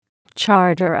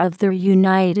Charter of the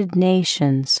United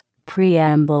Nations.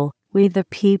 Preamble. We the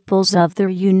peoples of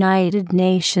the United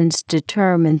Nations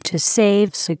determined to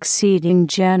save succeeding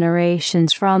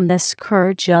generations from the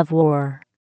scourge of war,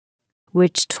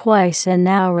 which twice in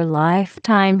our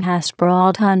lifetime has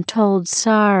brought untold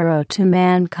sorrow to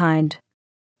mankind,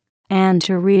 and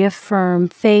to reaffirm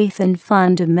faith in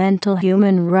fundamental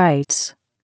human rights,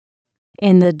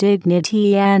 in the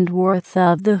dignity and worth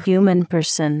of the human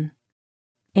person,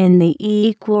 in the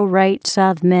equal rights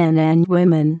of men and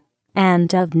women,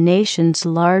 and of nations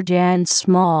large and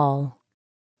small,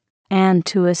 and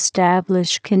to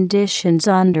establish conditions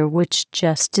under which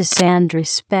justice and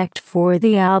respect for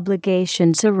the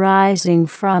obligations arising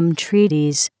from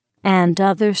treaties and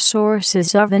other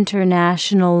sources of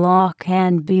international law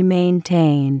can be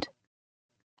maintained,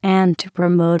 and to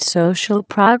promote social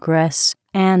progress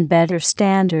and better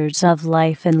standards of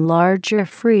life and larger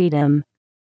freedom,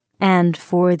 and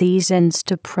for these ends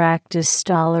to practice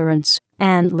tolerance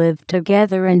and live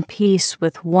together in peace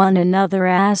with one another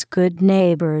as good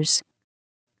neighbors,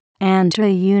 and to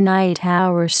unite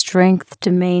our strength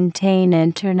to maintain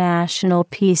international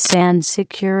peace and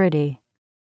security,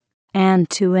 and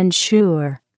to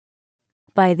ensure,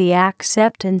 by the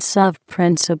acceptance of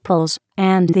principles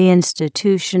and the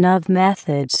institution of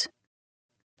methods,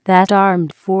 that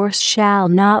armed force shall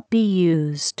not be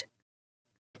used,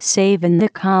 save in the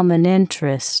common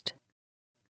interest,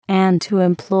 and to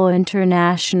employ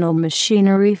international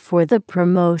machinery for the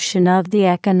promotion of the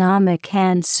economic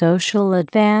and social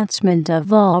advancement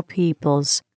of all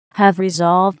peoples, have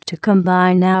resolved to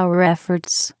combine our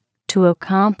efforts to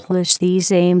accomplish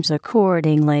these aims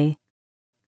accordingly.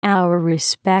 Our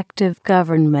respective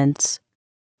governments,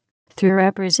 through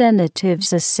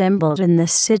representatives assembled in the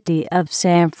city of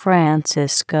San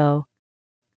Francisco,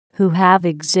 who have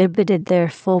exhibited their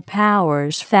full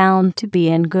powers found to be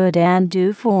in good and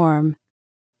due form,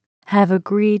 have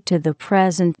agreed to the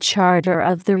present Charter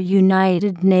of the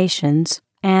United Nations,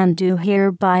 and do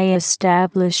hereby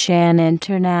establish an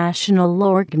international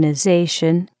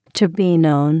organization, to be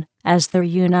known as the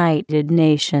United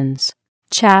Nations.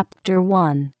 Chapter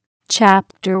 1.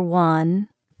 Chapter 1.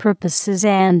 Purposes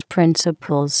and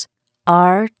Principles.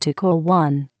 Article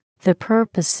 1. The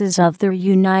purposes of the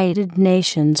United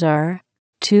Nations are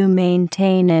to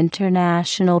maintain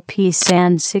international peace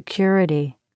and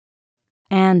security,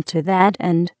 and to that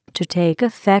end, to take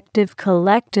effective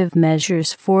collective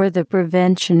measures for the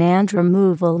prevention and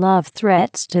removal of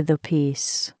threats to the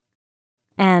peace,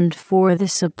 and for the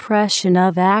suppression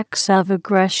of acts of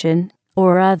aggression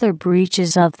or other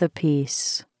breaches of the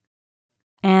peace,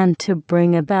 and to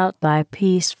bring about by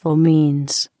peaceful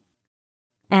means,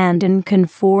 and in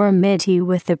conformity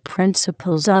with the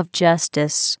principles of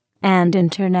justice and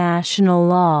international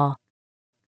law,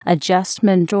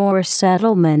 adjustment or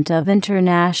settlement of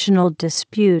international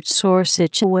disputes or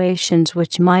situations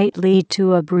which might lead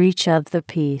to a breach of the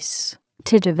peace,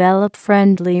 to develop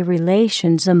friendly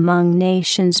relations among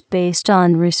nations based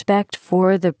on respect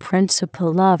for the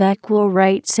principle of equal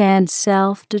rights and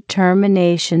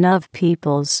self-determination of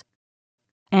peoples,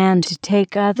 and to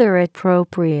take other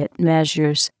appropriate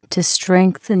measures to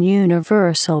strengthen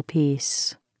universal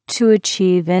peace, to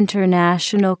achieve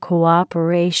international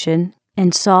cooperation in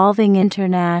solving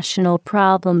international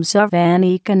problems of an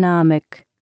economic,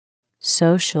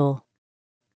 social,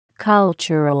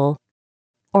 cultural,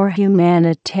 or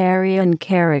humanitarian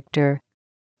character,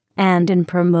 and in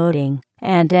promoting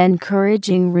and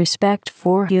encouraging respect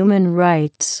for human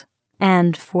rights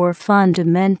and for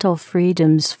fundamental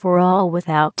freedoms for all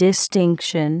without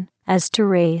distinction as to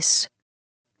race,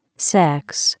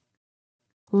 sex,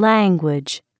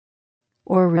 language,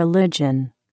 or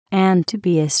religion, and to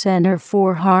be a center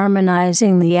for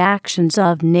harmonizing the actions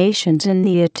of nations in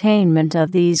the attainment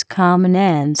of these common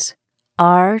ends.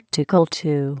 Article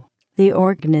 2. The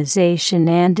organization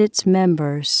and its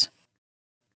members,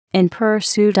 in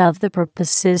pursuit of the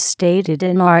purposes stated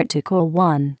in Article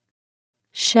 1,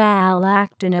 shall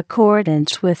act in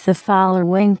accordance with the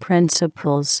following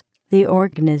principles. The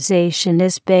organization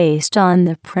is based on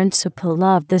the principle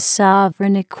of the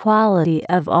sovereign equality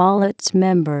of all its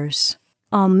members.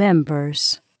 All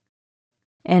members,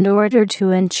 in order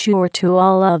to ensure to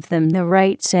all of them the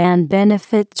rights and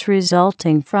benefits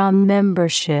resulting from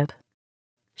membership,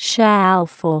 shall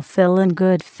fulfill in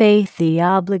good faith the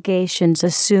obligations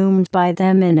assumed by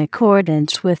them in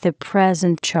accordance with the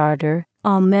present Charter.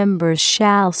 All members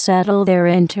shall settle their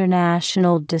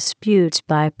international disputes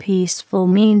by peaceful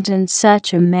means in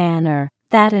such a manner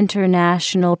that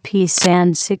international peace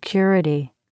and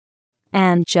security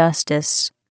and justice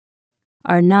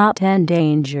are not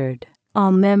endangered.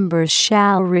 All members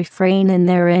shall refrain in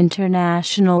their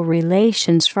international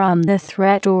relations from the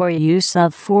threat or use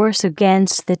of force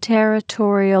against the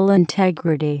territorial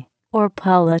integrity or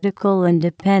political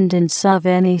independence of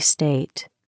any state,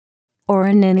 or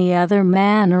in any other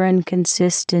manner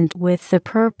inconsistent with the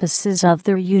purposes of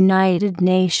the United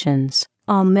Nations.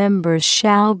 All members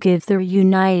shall give the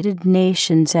United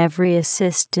Nations every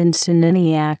assistance in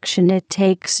any action it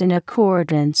takes in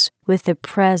accordance with the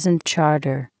present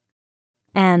Charter,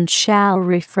 and shall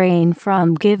refrain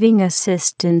from giving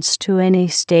assistance to any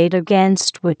state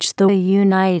against which the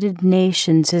United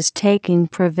Nations is taking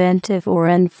preventive or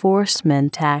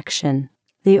enforcement action.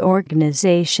 The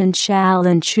organization shall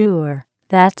ensure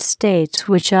that states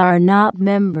which are not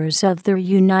members of the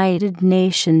United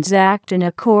Nations act in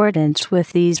accordance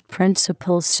with these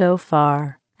principles so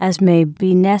far as may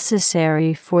be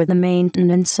necessary for the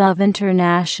maintenance of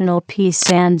international peace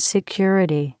and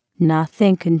security.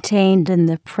 Nothing contained in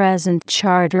the present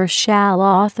Charter shall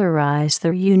authorize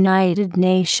the United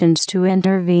Nations to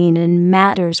intervene in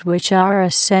matters which are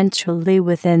essentially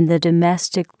within the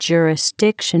domestic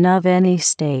jurisdiction of any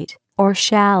state, or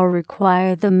shall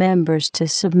require the members to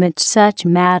submit such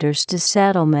matters to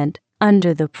settlement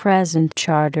under the present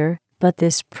Charter, but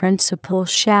this principle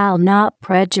shall not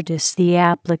prejudice the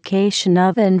application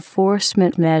of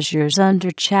enforcement measures under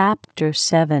Chapter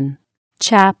 7.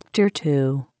 Chapter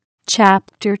 2.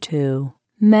 Chapter 2.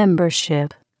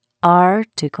 Membership.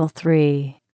 Article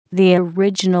 3. The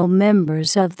original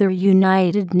members of the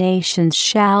United Nations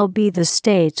shall be the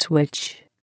states which,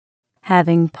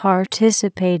 having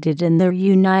participated in the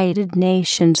United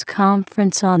Nations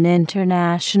Conference on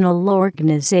International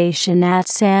Organization at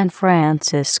San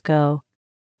Francisco,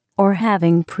 or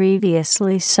having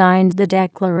previously signed the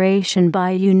Declaration by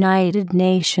United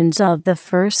Nations of the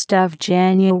 1st of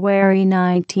January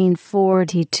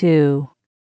 1942,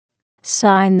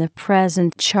 sign the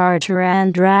present Charter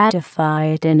and ratify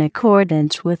it in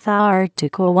accordance with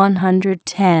Article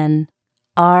 110.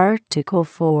 Article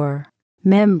 4.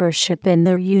 Membership in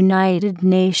the United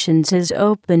Nations is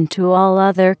open to all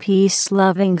other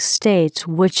peace-loving states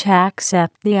which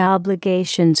accept the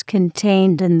obligations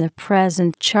contained in the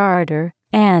present Charter,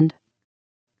 and,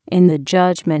 in the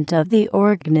judgment of the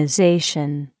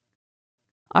organization,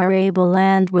 are able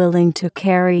and willing to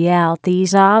carry out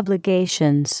these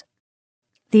obligations.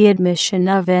 The admission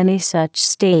of any such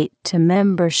state to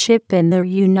membership in the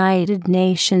United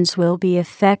Nations will be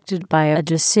effected by a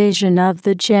decision of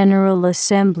the General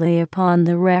Assembly upon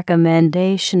the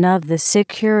recommendation of the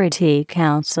Security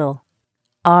Council.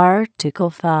 Article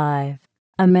 5.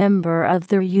 A member of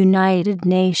the United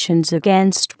Nations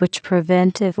against which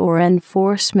preventive or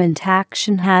enforcement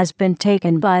action has been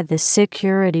taken by the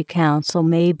Security Council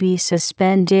may be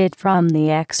suspended from the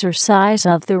exercise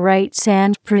of the rights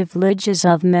and privileges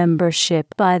of membership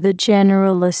by the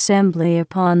General Assembly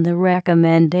upon the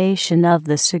recommendation of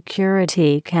the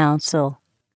Security Council.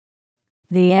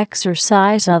 The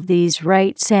exercise of these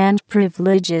rights and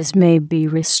privileges may be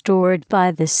restored by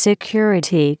the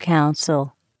Security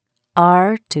Council.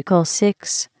 Article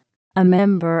 6. A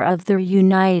member of the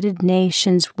United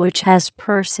Nations which has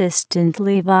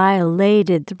persistently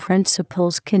violated the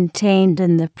principles contained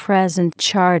in the present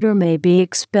Charter may be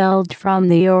expelled from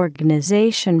the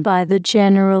organization by the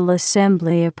General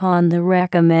Assembly upon the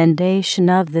recommendation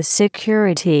of the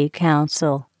Security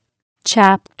Council.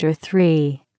 Chapter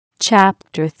 3.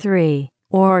 Chapter 3.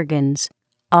 Organs.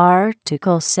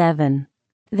 Article 7.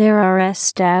 There are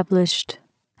established,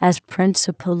 as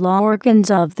principal organs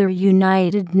of the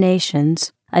United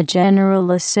Nations, a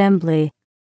General Assembly,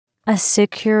 a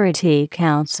Security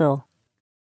Council,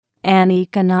 an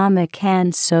Economic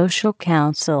and Social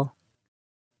Council,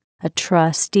 a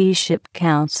Trusteeship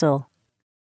Council,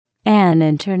 an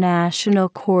International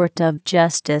Court of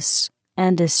Justice,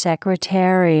 and a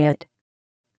Secretariat.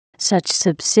 Such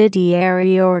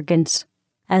subsidiary organs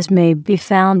as may be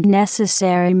found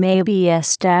necessary may be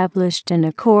established in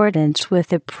accordance with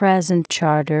the present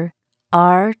Charter.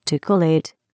 Article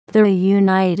 8. The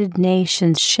United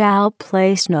Nations shall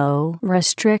place no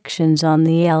restrictions on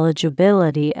the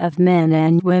eligibility of men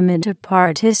and women to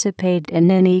participate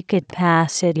in any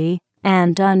capacity,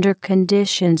 and under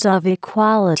conditions of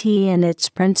equality in its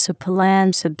principal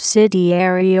and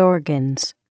subsidiary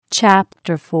organs.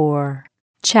 Chapter 4.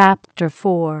 Chapter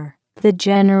 4. The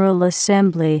General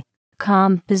Assembly.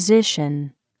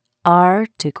 Composition.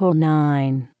 Article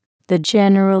 9. The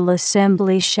General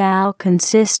Assembly shall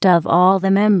consist of all the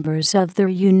members of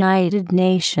the United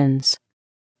Nations.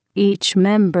 Each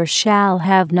member shall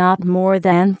have not more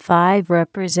than 5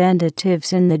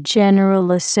 representatives in the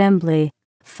General Assembly.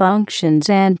 Functions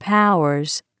and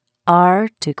powers.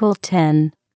 Article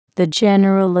 10. The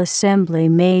General Assembly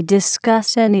may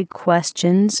discuss any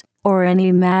questions or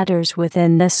any matters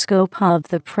within the scope of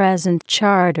the present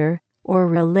Charter, or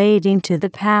relating to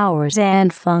the powers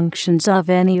and functions of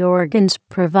any organs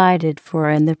provided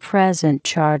for in the present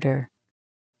Charter,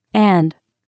 and,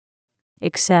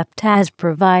 except as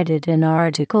provided in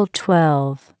Article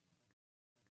 12,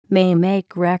 may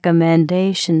make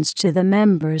recommendations to the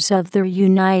members of the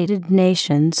United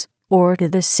Nations, or to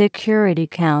the Security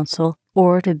Council,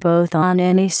 or to both on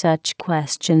any such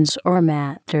questions or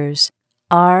matters.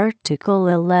 Article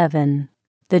 11.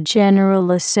 The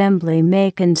General Assembly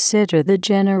may consider the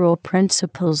general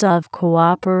principles of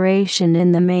cooperation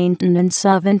in the maintenance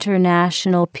of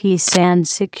international peace and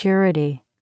security,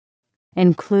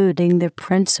 including the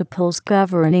principles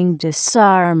governing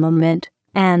disarmament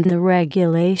and the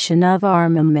regulation of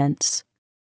armaments,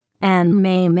 and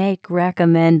may make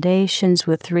recommendations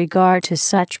with regard to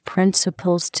such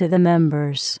principles to the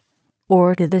members,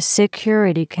 or to the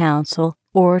Security Council,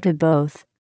 or to both.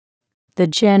 The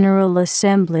General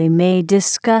Assembly may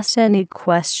discuss any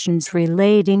questions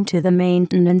relating to the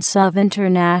maintenance of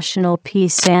international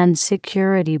peace and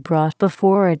security brought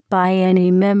before it by any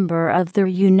member of the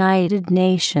United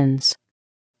Nations,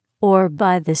 or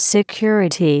by the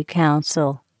Security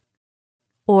Council,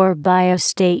 or by a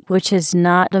state which is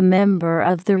not a member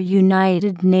of the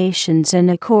United Nations in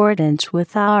accordance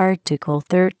with Article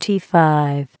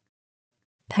 35,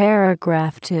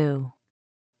 Paragraph 2,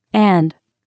 and,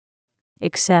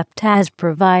 except as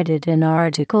provided in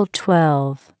Article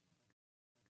 12,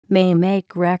 may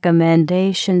make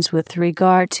recommendations with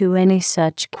regard to any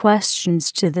such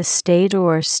questions to the state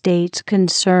or states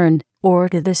concerned, or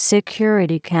to the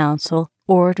Security Council,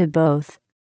 or to both.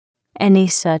 Any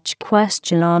such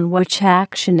question on which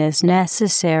action is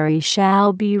necessary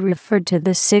shall be referred to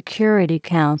the Security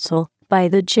Council by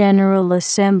the General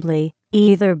Assembly,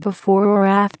 either before or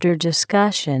after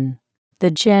discussion.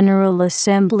 The General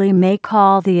Assembly may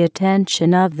call the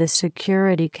attention of the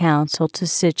Security Council to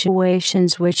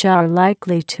situations which are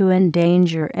likely to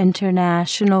endanger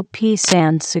international peace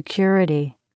and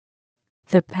security.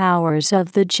 The powers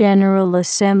of the General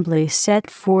Assembly set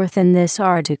forth in this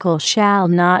article shall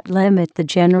not limit the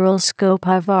general scope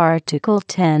of Article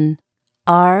 10.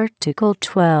 Article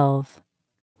 12.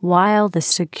 While the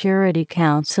Security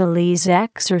Council is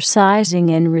exercising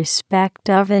in respect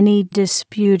of any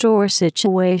dispute or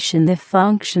situation the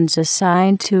functions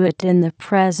assigned to it in the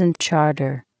present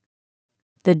Charter,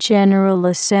 the General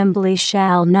Assembly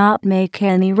shall not make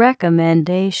any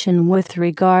recommendation with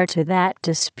regard to that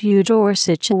dispute or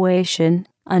situation,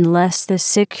 unless the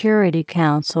Security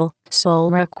Council so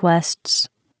requests.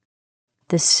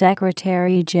 The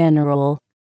Secretary General,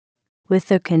 with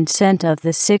the consent of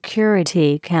the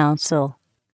Security Council,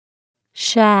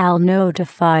 shall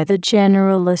notify the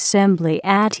General Assembly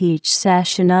at each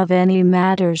session of any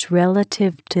matters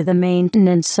relative to the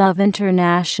maintenance of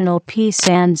international peace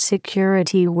and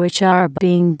security which are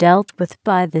being dealt with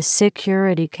by the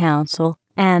Security Council,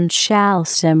 and shall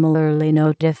similarly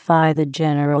notify the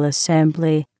General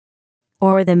Assembly,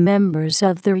 or the members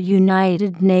of the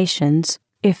United Nations,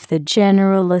 if the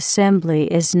General Assembly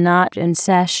is not in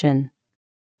session.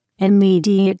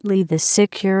 Immediately the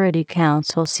Security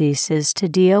Council ceases to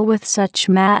deal with such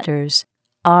matters.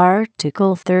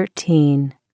 Article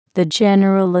 13. The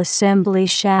General Assembly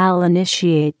shall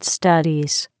initiate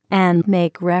studies and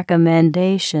make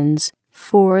recommendations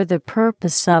for the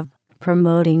purpose of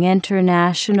promoting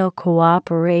international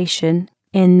cooperation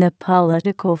in the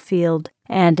political field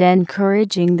and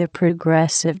encouraging the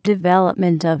progressive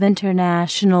development of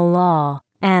international law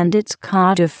and its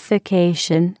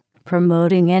codification,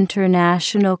 promoting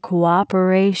international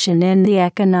cooperation in the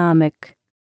economic,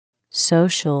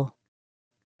 social,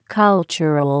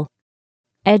 cultural,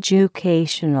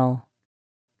 educational,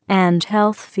 and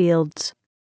health fields,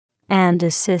 and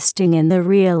assisting in the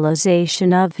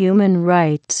realization of human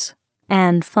rights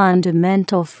and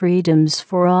fundamental freedoms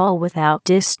for all without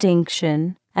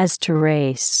distinction as to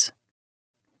race,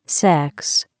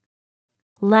 sex,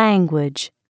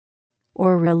 language,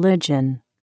 or religion.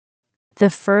 The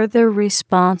further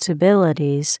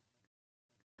responsibilities,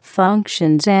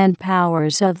 functions and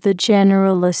powers of the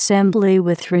General Assembly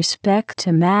with respect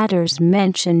to matters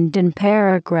mentioned in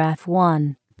paragraph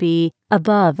 1b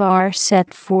above are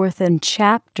set forth in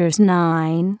chapters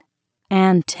 9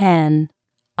 and 10,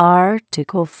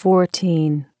 Article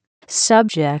 14,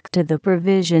 subject to the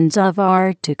provisions of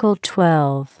Article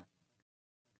 12.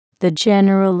 The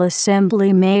General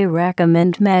Assembly may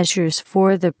recommend measures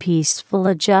for the peaceful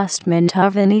adjustment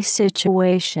of any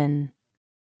situation,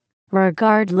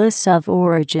 regardless of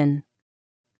origin,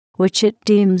 which it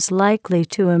deems likely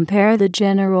to impair the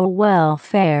general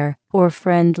welfare or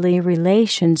friendly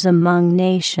relations among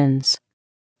nations,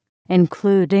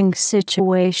 including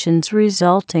situations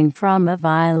resulting from a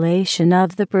violation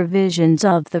of the provisions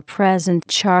of the present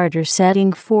Charter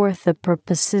setting forth the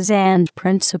purposes and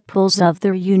principles of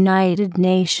the United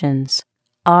Nations.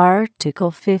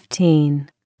 Article 15.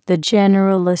 The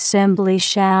General Assembly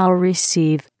shall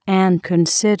receive and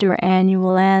consider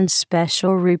annual and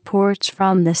special reports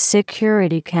from the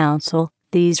Security Council.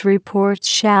 These reports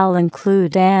shall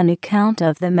include an account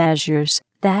of the measures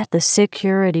that the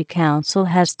Security Council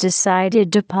has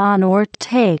decided upon or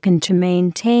taken to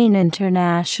maintain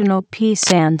international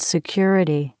peace and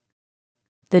security.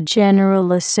 The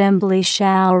General Assembly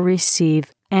shall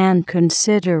receive and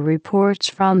consider reports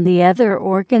from the other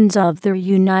organs of the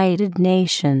United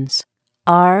Nations.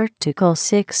 Article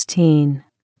 16.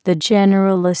 The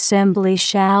General Assembly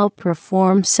shall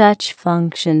perform such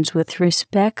functions with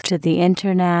respect to the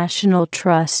international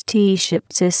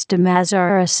trusteeship system as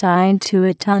are assigned to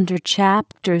it under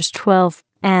Chapters 12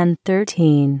 and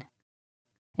 13,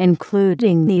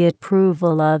 including the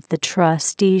approval of the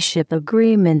trusteeship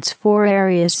agreements for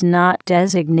areas not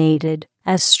designated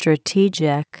as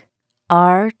strategic.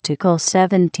 Article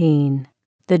 17.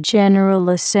 The General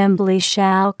Assembly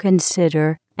shall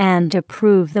consider and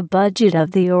approve the budget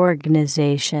of the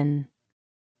organization.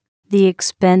 The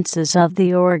expenses of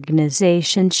the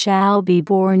organization shall be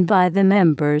borne by the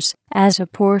members as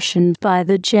apportioned by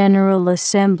the General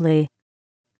Assembly.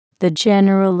 The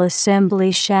General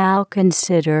Assembly shall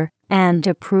consider and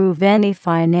approve any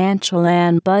financial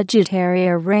and budgetary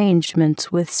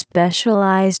arrangements with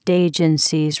specialized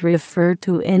agencies referred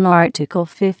to in Article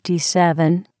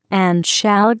 57, and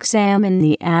shall examine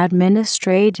the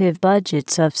administrative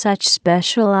budgets of such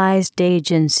specialized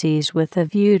agencies with a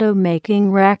view to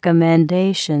making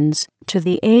recommendations to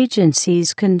the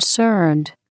agencies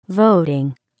concerned.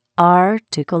 Voting.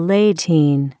 Article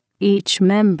 18. Each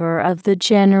member of the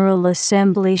General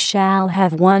Assembly shall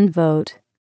have one vote.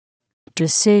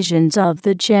 Decisions of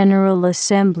the General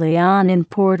Assembly on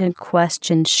important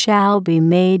questions shall be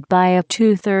made by a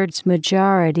 2/3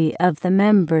 majority of the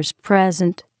members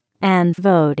present and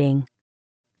voting.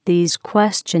 These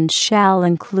questions shall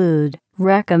include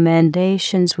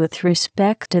recommendations with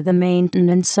respect to the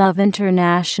maintenance of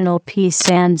international peace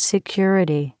and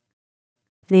security,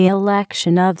 the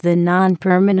election of the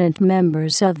non-permanent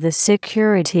members of the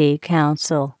Security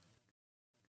Council,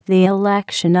 the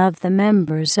election of the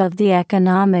members of the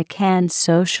Economic and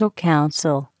Social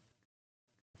Council,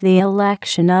 the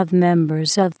election of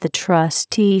members of the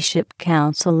Trusteeship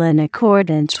Council in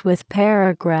accordance with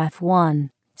paragraph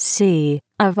 1c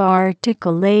of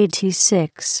Article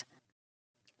 86,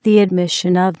 the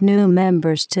admission of new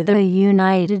members to the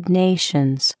United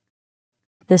Nations,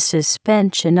 the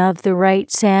suspension of the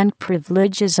rights and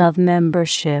privileges of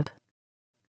membership,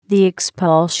 the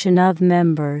expulsion of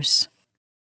members,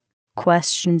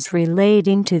 questions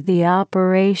relating to the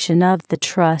operation of the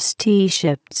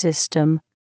trusteeship system,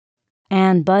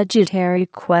 and budgetary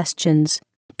questions,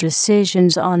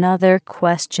 decisions on other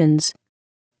questions,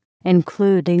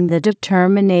 including the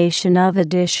determination of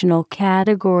additional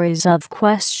categories of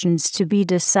questions to be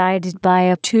decided by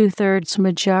a 2/3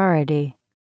 majority,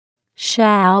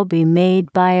 shall be made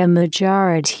by a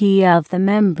majority of the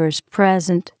members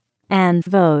present and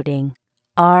voting.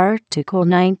 Article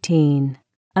 19.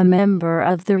 A member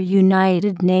of the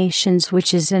United Nations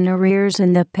which is in arrears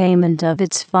in the payment of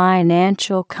its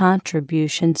financial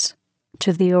contributions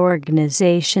to the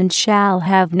organization shall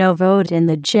have no vote in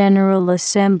the General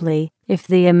Assembly if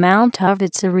the amount of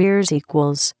its arrears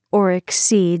equals or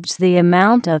exceeds the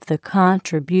amount of the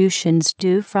contributions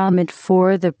due from it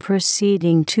for the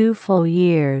preceding 2 full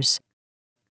years.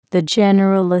 The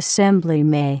General Assembly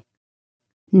may,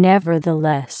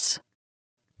 nevertheless,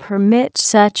 permit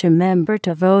such a member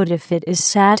to vote if it is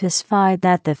satisfied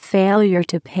that the failure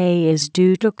to pay is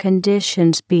due to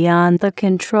conditions beyond the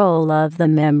control of the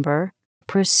member.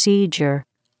 Procedure.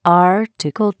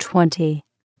 Article 20.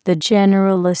 The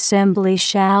General Assembly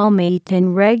shall meet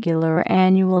in regular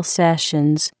annual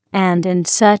sessions, and in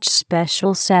such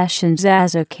special sessions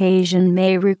as occasion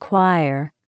may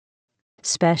require.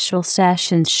 Special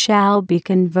sessions shall be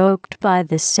convoked by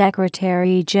the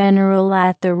Secretary-General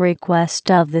at the request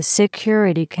of the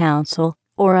Security Council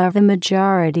or of a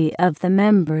majority of the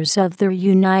members of the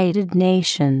United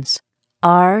Nations.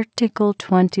 Article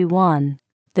 21.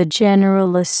 The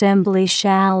General Assembly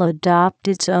shall adopt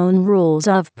its own rules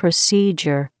of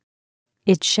procedure.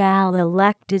 It shall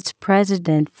elect its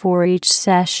president for each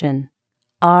session.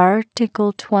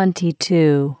 Article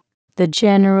 22. The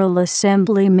General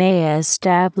Assembly may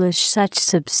establish such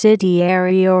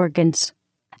subsidiary organs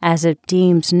as it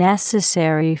deems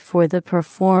necessary for the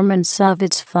performance of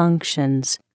its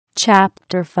functions.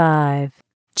 Chapter 5.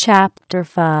 Chapter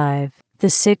 5. The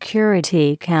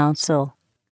Security Council.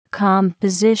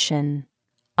 Composition.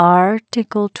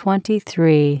 Article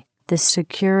 23. The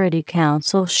Security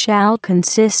Council shall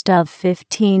consist of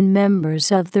 15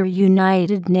 members of the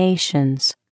United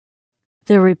Nations.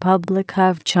 The Republic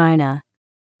of China,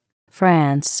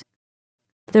 France,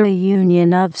 the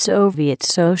Union of Soviet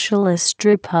Socialist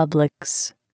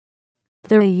Republics,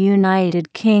 the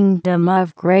United Kingdom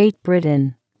of Great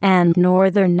Britain and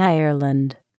Northern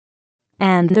Ireland,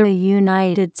 and the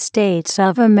United States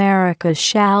of America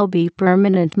shall be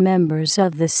permanent members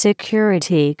of the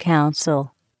Security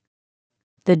Council.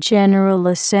 The General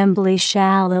Assembly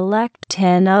shall elect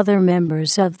 10 other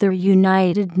members of the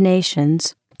United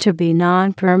Nations to be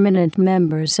non-permanent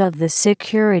members of the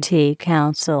Security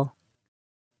Council,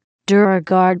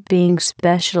 regard being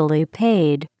specially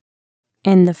paid,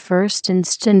 in the first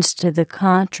instance, to the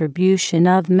contribution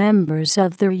of members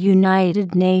of the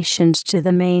United Nations to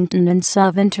the maintenance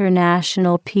of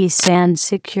international peace and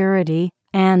security,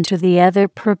 and to the other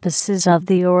purposes of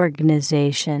the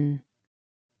organization,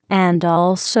 and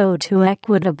also to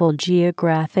equitable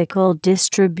geographical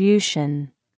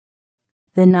distribution.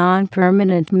 The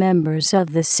non-permanent members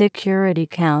of the Security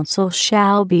Council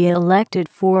shall be elected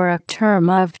for a term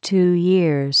of 2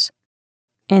 years.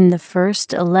 In the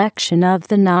first election of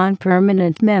the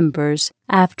non-permanent members,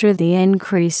 after the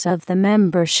increase of the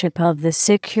membership of the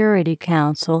Security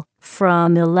Council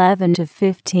from 11 to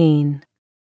 15,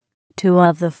 2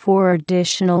 of the 4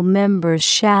 additional members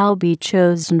shall be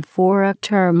chosen for a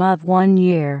term of 1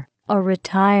 year. A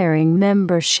retiring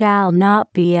member shall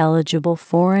not be eligible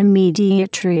for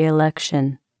immediate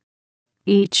re-election.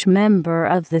 Each member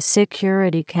of the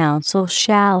Security Council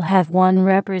shall have 1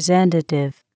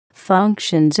 representative.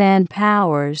 Functions and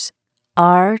powers.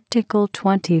 Article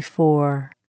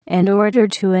 24. In order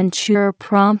to ensure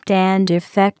prompt and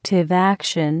effective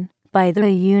action by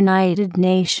the United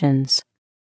Nations,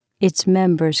 its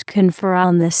members confer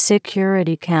on the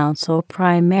Security Council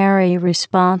primary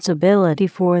responsibility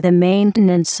for the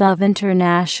maintenance of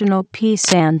international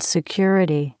peace and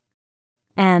security,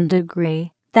 and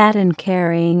agree that in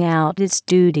carrying out its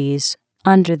duties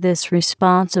under this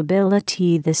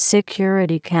responsibility the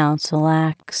Security Council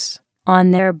acts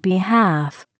on their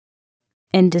behalf.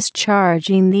 In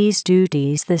discharging these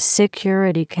duties, the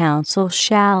Security Council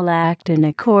shall act in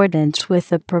accordance with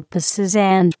the purposes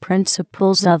and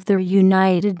principles of the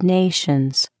United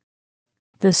Nations.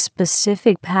 The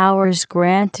specific powers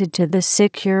granted to the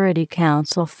Security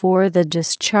Council for the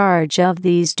discharge of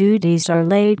these duties are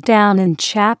laid down in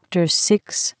Chapter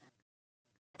 6,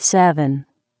 7,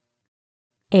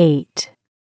 8,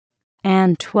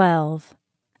 and 12.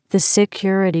 The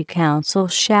Security Council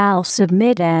shall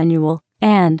submit annual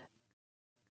and,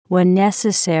 when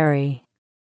necessary,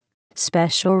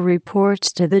 special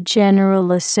reports to the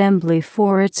General Assembly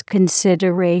for its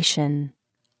consideration.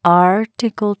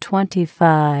 Article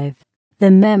 25. The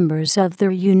members of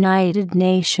the United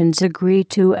Nations agree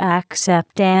to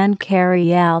accept and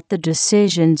carry out the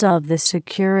decisions of the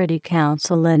Security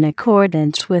Council in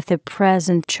accordance with the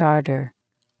present Charter.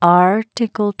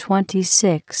 Article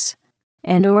 26.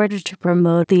 In order to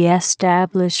promote the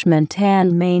establishment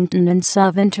and maintenance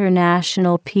of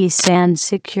international peace and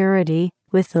security,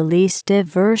 with the least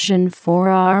diversion for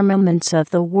armaments of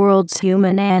the world's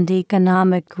human and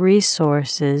economic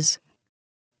resources,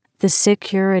 the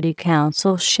Security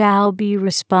Council shall be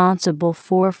responsible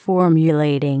for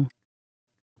formulating,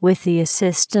 with the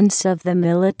assistance of the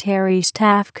Military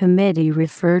Staff Committee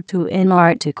referred to in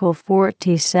Article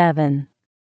 47,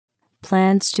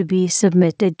 plans to be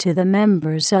submitted to the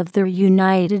members of the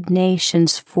United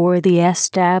Nations for the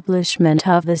establishment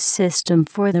of a system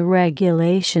for the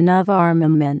regulation of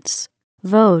armaments.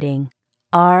 Voting.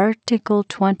 Article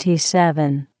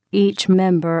 27. Each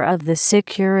member of the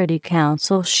Security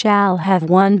Council shall have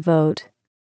 1 vote.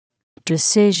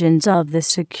 Decisions of the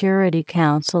Security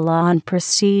Council on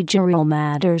procedural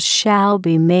matters shall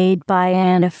be made by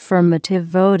an affirmative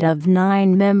vote of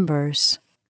 9 members.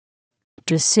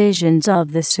 Decisions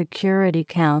of the Security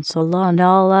Council on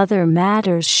all other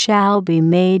matters shall be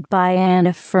made by an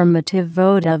affirmative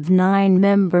vote of 9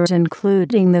 members,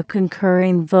 including the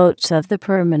concurring votes of the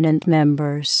permanent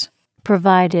members,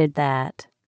 provided that,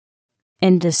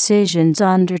 in decisions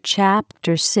under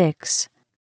Chapter 6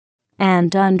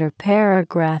 and under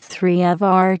Paragraph 3 of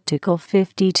Article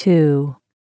 52,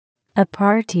 a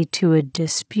party to a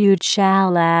dispute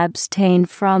shall abstain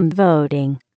from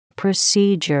voting.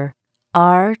 Procedure.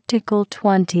 Article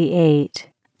 28.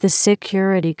 The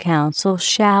Security Council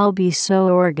shall be so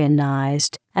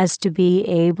organized as to be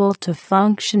able to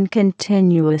function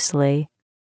continuously.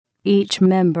 Each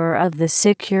member of the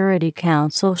Security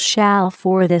Council shall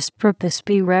for this purpose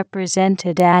be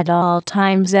represented at all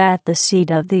times at the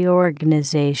seat of the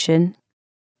organization.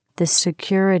 The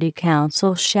Security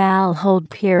Council shall hold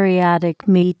periodic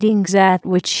meetings at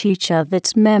which each of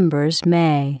its members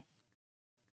may,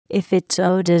 if it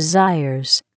so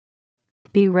desires,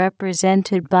 be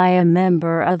represented by a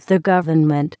member of the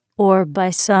government or by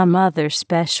some other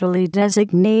specially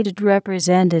designated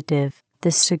representative.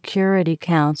 The Security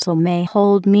Council may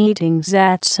hold meetings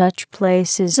at such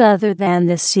places other than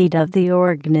the seat of the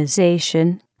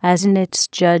organization, as in its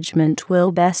judgment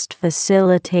will best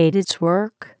facilitate its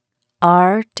work.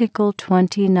 Article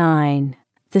 29.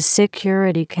 The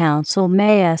Security Council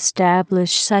may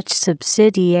establish such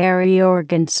subsidiary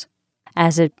organs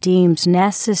as it deems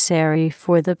necessary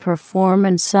for the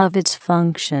performance of its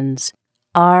functions.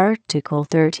 Article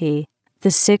 30.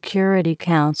 The Security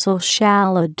Council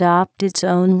shall adopt its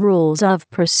own rules of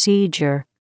procedure,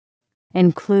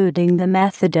 including the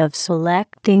method of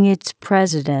selecting its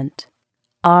president.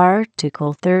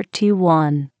 Article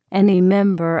 31. Any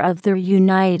member of the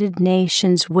United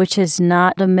Nations which is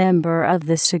not a member of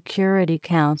the Security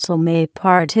Council may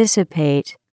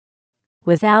participate,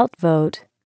 without vote,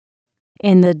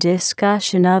 in the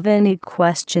discussion of any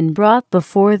question brought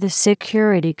before the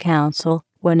Security Council,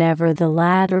 whenever the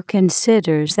latter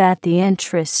considers that the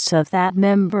interests of that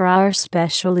member are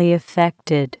specially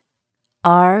affected.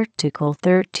 Article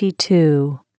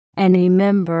 32. Any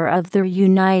member of the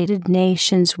United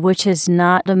Nations which is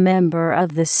not a member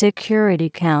of the Security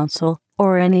Council,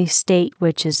 or any state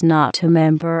which is not a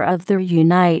member of the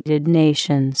United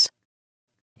Nations,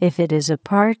 if it is a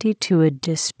party to a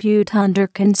dispute under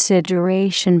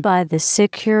consideration by the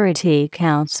Security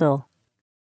Council,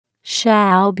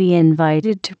 shall be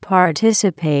invited to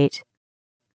participate,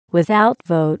 without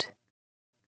vote,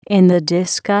 in the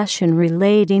discussion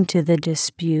relating to the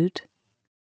dispute.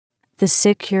 The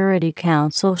Security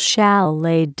Council shall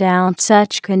lay down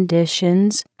such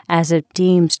conditions as it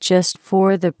deems just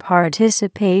for the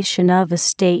participation of a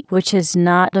state which is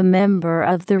not a member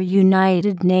of the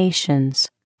United Nations.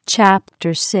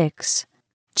 Chapter 6.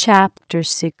 Chapter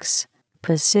 6.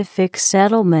 Pacific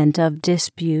Settlement of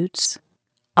Disputes.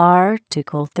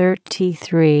 Article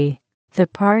 33. The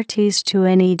parties to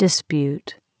any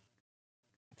dispute,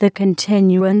 the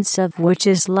continuance of which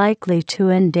is likely to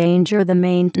endanger the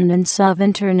maintenance of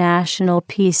international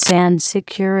peace and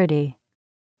security,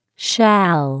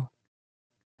 shall,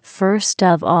 first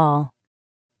of all,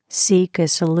 seek a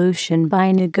solution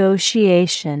by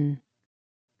negotiation,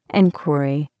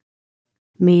 inquiry,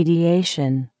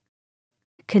 mediation,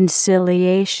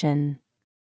 conciliation,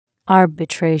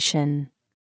 arbitration,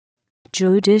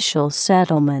 judicial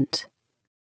settlement,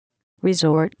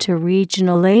 resort to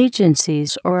regional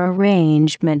agencies or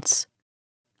arrangements,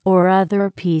 or other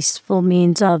peaceful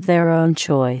means of their own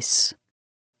choice.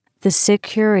 The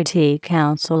Security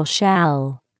Council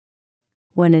shall,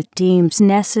 when it deems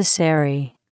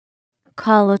necessary,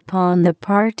 call upon the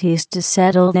parties to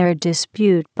settle their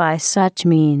dispute by such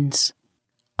means.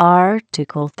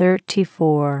 Article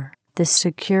 34. The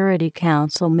Security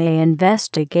Council may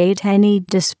investigate any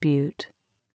dispute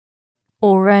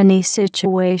or any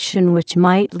situation which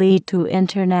might lead to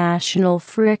international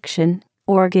friction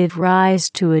or give rise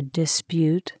to a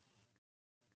dispute,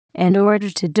 in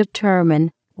order to determine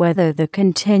whether the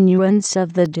continuance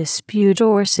of the dispute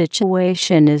or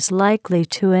situation is likely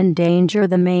to endanger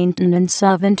the maintenance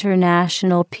of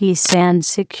international peace and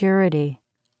security.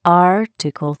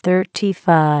 Article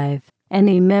 35.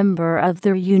 Any member of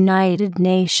the United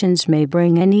Nations may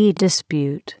bring any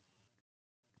dispute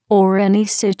or any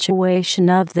situation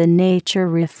of the nature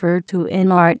referred to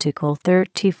in Article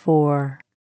 34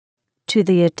 to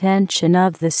the attention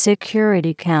of the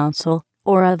Security Council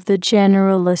or of the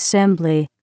General Assembly.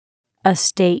 A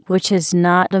state which is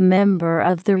not a member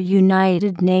of the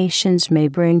United Nations may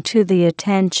bring to the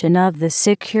attention of the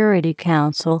Security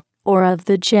Council or of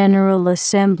the General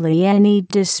Assembly any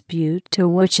dispute to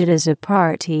which it is a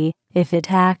party, if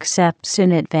it accepts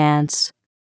in advance,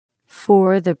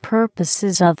 for the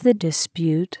purposes of the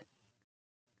dispute,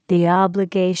 the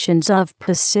obligations of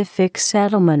pacific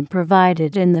settlement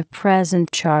provided in the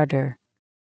present Charter.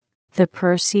 The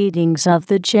proceedings of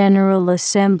the General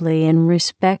Assembly in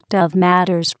respect of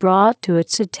matters brought to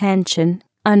its attention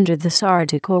under this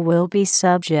article will be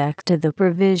subject to the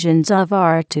provisions of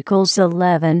Articles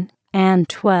 11 and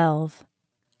 12.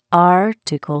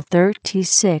 Article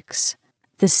 36.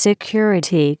 The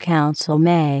Security Council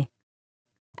may,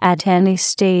 at any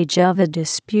stage of a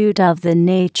dispute of the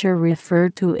nature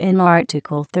referred to in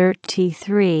Article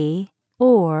 33,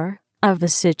 or of a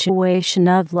situation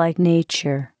of like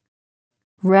nature.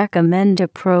 Recommend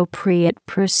appropriate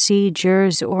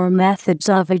procedures or methods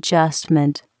of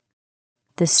adjustment.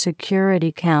 The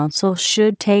Security Council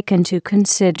should take into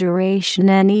consideration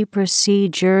any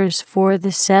procedures for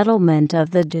the settlement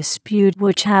of the dispute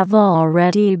which have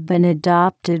already been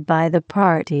adopted by the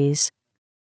parties.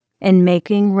 In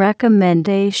making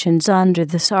recommendations under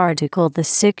this article, the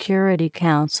Security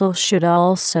Council should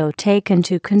also take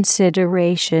into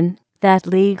consideration that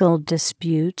legal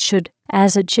disputes should,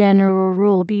 as a general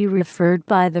rule, be referred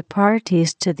by the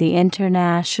parties to the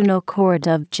International Court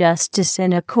of Justice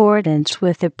in accordance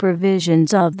with the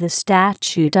provisions of the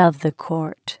Statute of the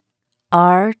Court.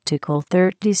 Article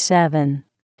 37.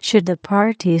 Should the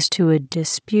parties to a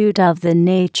dispute of the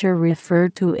nature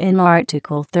referred to in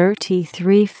Article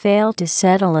 33 fail to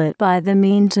settle it by the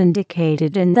means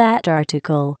indicated in that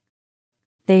article,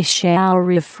 they shall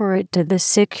refer it to the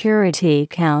Security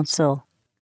Council.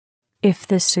 If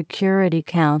the Security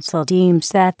Council deems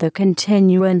that the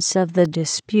continuance of the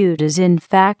dispute is in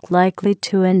fact likely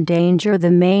to endanger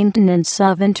the maintenance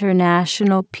of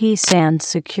international peace and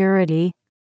security,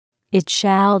 it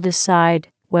shall decide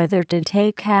whether to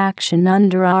take action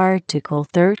under Article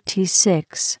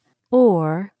 36,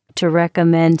 or to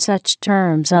recommend such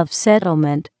terms of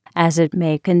settlement as it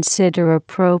may consider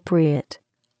appropriate.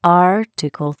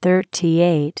 Article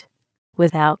 38.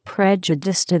 Without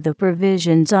prejudice to the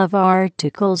provisions of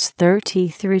Articles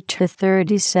 33 to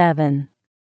 37,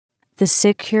 the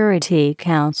Security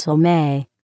Council may,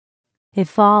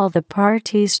 if all the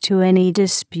parties to any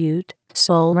dispute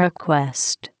so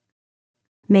request,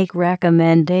 make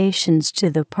recommendations to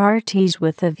the parties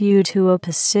with a view to a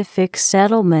pacific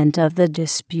settlement of the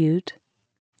dispute.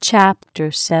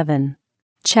 Chapter 7.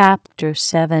 Chapter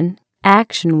 7.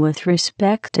 Action with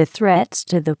respect to threats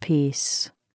to the peace,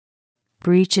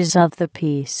 breaches of the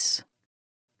peace,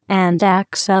 and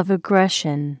acts of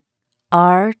aggression.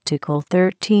 Article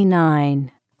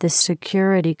 39. The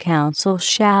Security Council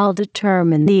shall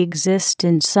determine the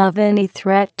existence of any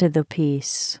threat to the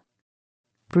peace,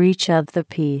 breach of the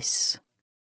peace,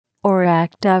 or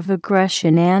act of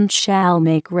aggression and shall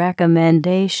make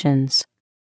recommendations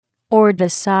or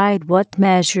decide what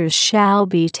measures shall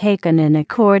be taken in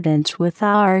accordance with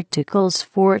Articles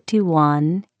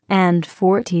 41 and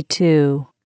 42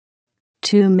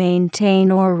 to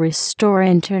maintain or restore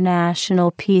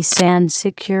international peace and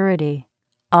security.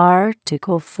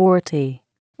 Article 40.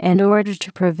 In order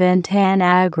to prevent an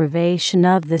aggravation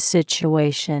of the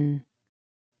situation,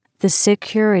 the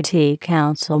Security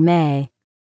Council may,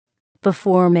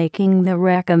 before making the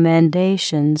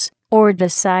recommendations or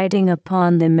deciding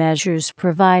upon the measures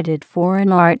provided for in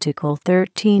Article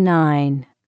 39,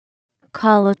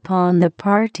 call upon the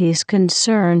parties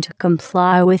concerned to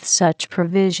comply with such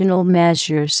provisional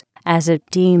measures as it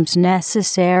deems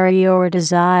necessary or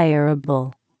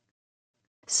desirable.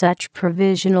 Such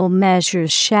provisional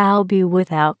measures shall be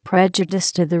without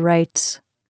prejudice to the rights,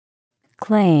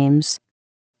 claims,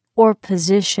 or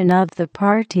position of the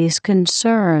parties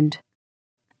concerned.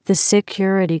 The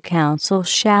Security Council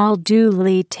shall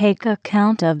duly take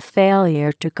account of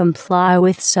failure to comply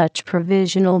with such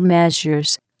provisional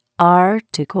measures.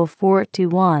 Article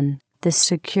 41. The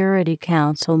Security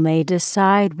Council may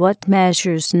decide what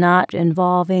measures not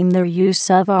involving the use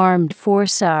of armed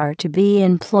force are to be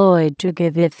employed to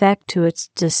give effect to its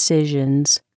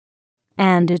decisions,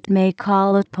 and it may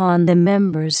call upon the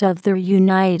members of the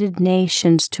United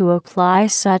Nations to apply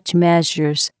such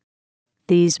measures.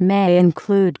 These may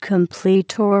include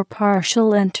complete or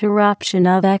partial interruption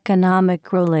of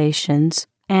economic relations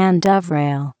and of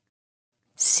rail,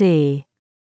 sea,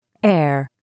 air,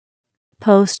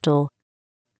 postal,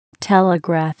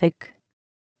 telegraphic,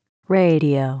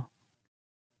 radio,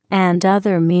 and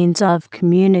other means of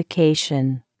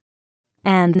communication,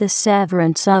 and the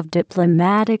severance of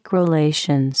diplomatic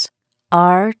relations.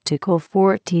 Article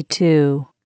 42.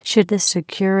 Should the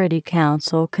Security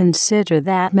Council consider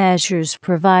that measures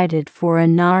provided for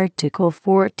in Article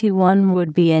 41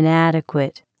 would be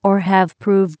inadequate, or have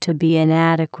proved to be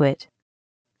inadequate,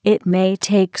 it may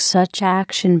take such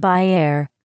action by air,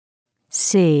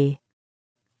 sea,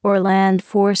 or land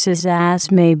forces as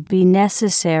may be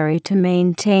necessary to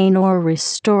maintain or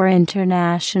restore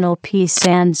international peace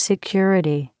and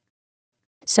security.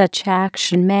 Such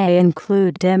action may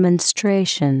include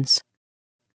demonstrations,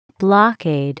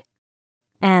 blockade,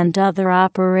 and other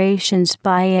operations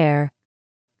by air,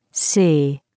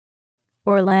 sea,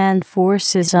 or land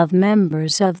forces of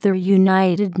members of the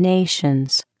United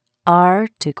Nations.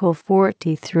 Article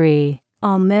 43.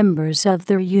 All members of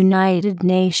the United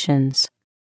Nations,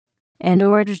 in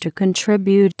order to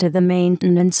contribute to the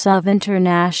maintenance of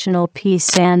international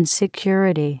peace and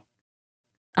security,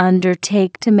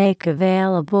 undertake to make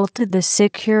available to the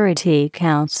Security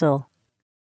Council,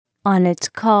 on its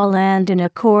call and in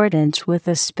accordance with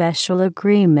a special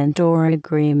agreement or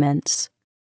agreements,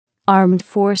 armed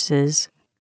forces,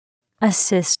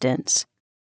 assistance,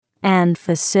 and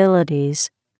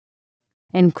facilities,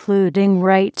 including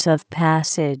rites of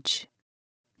passage,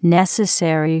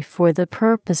 necessary for the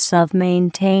purpose of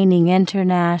maintaining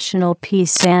international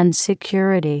peace and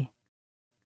security.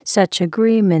 Such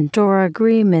agreement or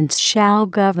agreements shall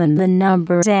govern the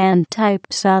numbers and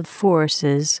types of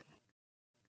forces,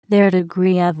 their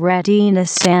degree of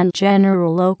readiness and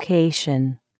general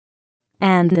location,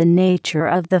 and the nature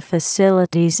of the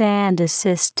facilities and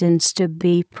assistance to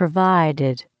be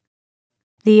provided.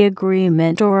 The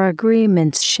agreement or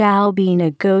agreements shall be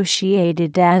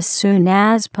negotiated as soon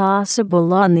as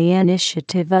possible on the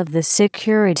initiative of the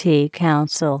Security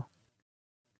Council.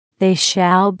 They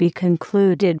shall be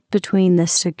concluded between the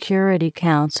Security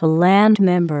Council and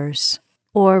members,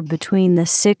 or between the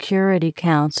Security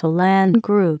Council and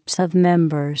groups of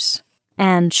members,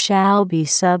 and shall be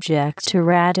subject to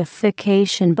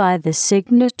ratification by the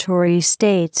signatory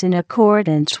states in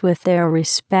accordance with their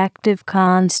respective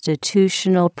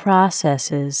constitutional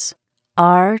processes.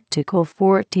 Article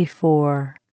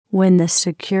 44. When the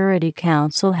Security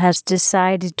Council has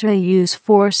decided to use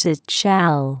force, it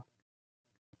shall,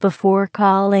 before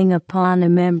calling upon a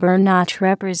member not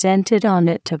represented on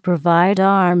it to provide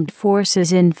armed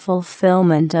forces in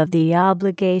fulfillment of the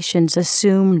obligations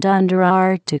assumed under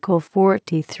Article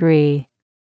 43,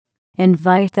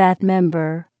 invite that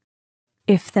member,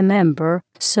 if the member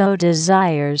so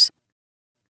desires,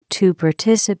 to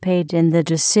participate in the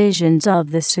decisions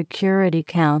of the Security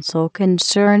Council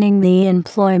concerning the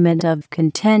employment of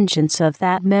contingents of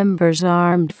that member's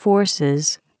armed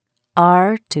forces.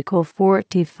 Article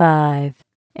 45.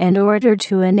 In order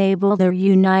to enable the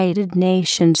United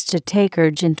Nations to take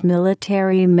urgent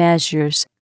military measures,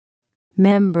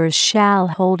 members shall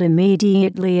hold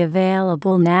immediately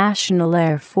available national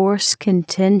Air Force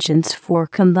contingents for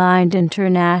combined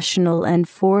international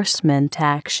enforcement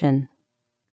action.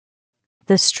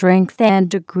 The strength and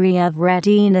degree of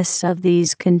readiness of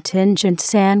these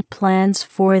contingents and plans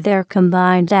for their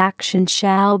combined action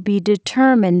shall be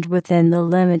determined within the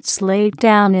limits laid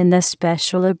down in the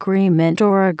special agreement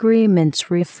or agreements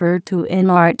referred to in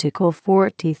Article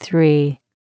 43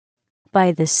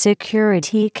 by the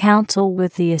Security Council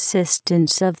with the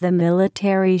assistance of the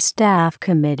Military Staff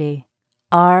Committee.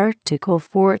 Article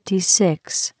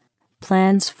 46.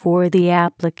 Plans for the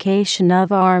application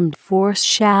of armed force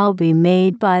shall be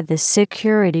made by the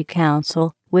Security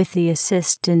Council with the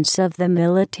assistance of the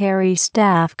Military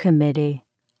Staff Committee.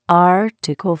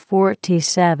 Article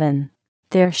 47.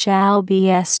 There shall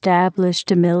be established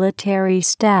a Military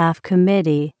Staff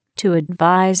Committee to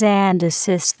advise and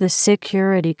assist the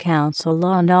Security Council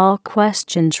on all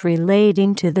questions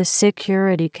relating to the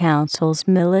Security Council's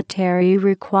military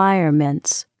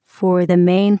requirements for the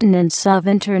maintenance of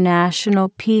international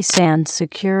peace and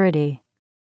security,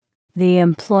 the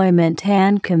employment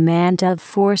and command of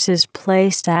forces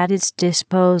placed at its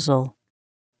disposal,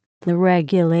 the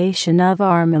regulation of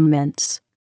armaments,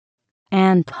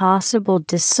 and possible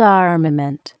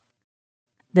disarmament.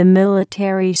 The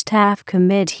Military Staff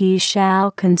Committee shall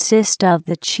consist of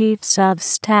the Chiefs of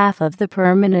Staff of the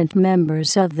permanent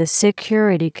members of the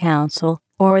Security Council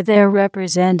or their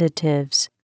representatives.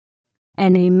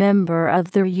 Any member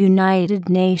of the United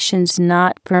Nations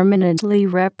not permanently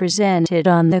represented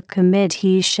on the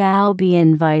committee shall be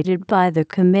invited by the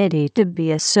committee to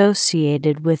be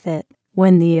associated with it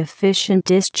when the efficient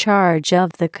discharge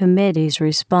of the committee's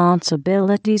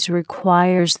responsibilities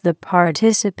requires the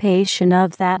participation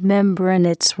of that member in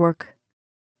its work.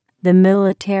 The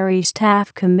Military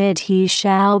Staff Committee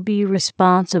shall be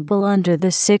responsible under the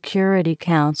Security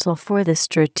Council for the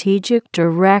strategic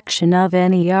direction of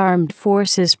any armed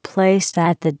forces placed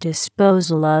at the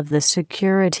disposal of the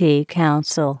Security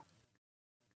Council.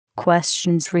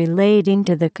 Questions relating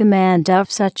to the command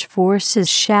of such forces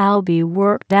shall be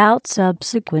worked out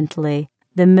subsequently.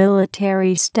 The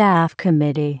Military Staff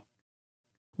Committee,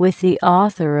 with the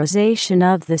authorization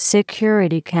of the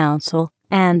Security Council,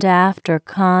 and after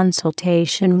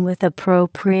consultation with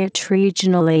appropriate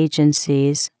regional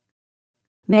agencies,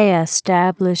 may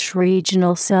establish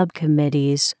regional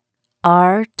subcommittees.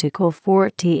 Article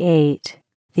 48.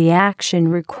 The action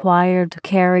required to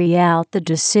carry out the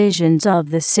decisions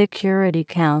of the Security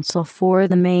Council for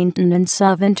the maintenance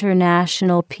of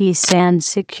international peace and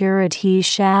security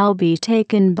shall be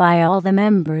taken by all the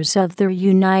members of the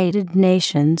United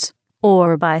Nations,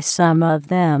 or by some of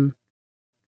them,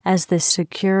 as the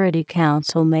Security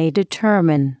Council may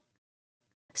determine.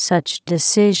 Such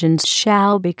decisions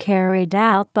shall be carried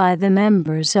out by the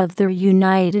members of the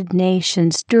United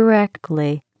Nations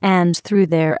directly, and through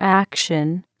their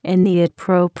action, in the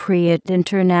appropriate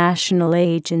international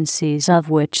agencies of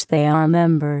which they are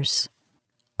members.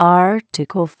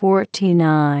 Article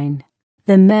 49.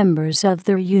 The members of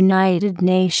the United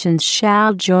Nations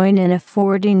shall join in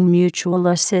affording mutual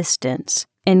assistance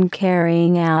in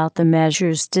carrying out the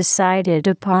measures decided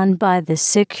upon by the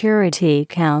Security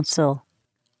Council.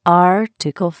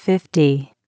 Article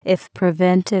 50. If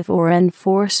preventive or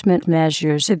enforcement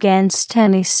measures against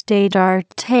any state are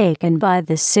taken by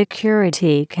the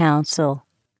Security Council,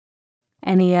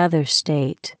 any other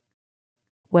state,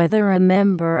 whether a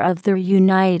member of the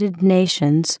United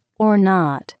Nations or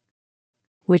not,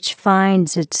 which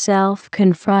finds itself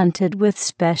confronted with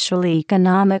special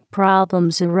economic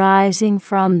problems arising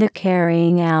from the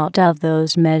carrying out of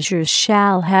those measures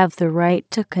shall have the right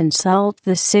to consult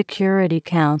the Security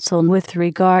Council with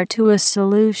regard to a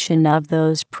solution of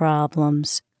those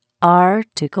problems.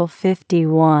 Article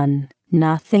 51.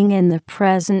 Nothing in the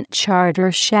present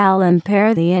charter shall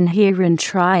impair the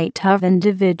inherent right of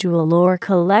individual or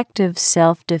collective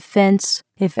self-defense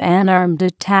if an armed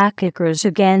attack occurs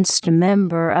against a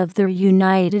member of the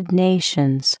United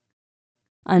Nations,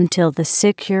 until the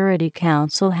Security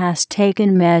Council has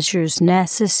taken measures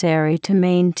necessary to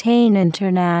maintain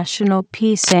international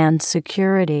peace and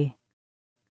security.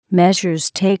 Measures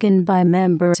taken by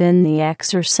members in the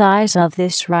exercise of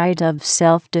this right of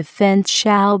self-defense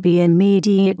shall be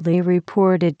immediately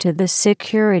reported to the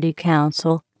Security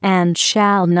Council, and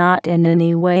shall not in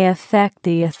any way affect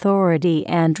the authority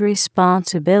and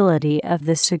responsibility of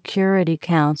the Security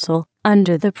Council,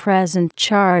 under the present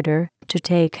charter, to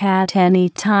take at any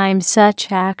time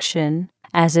such action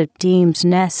as it deems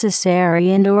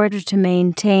necessary in order to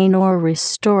maintain or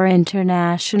restore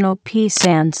international peace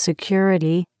and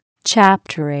security.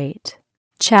 Chapter 8.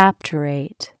 Chapter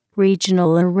 8.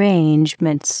 Regional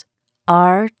Arrangements.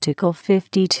 Article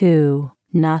 52.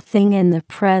 Nothing in the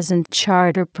present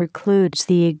charter precludes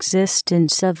the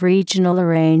existence of regional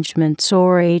arrangements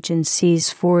or agencies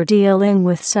for dealing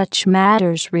with such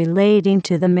matters relating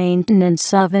to the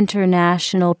maintenance of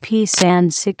international peace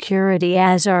and security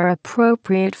as are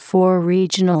appropriate for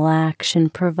regional action,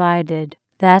 provided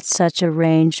that such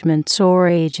arrangements or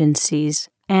agencies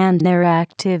and their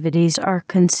activities are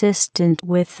consistent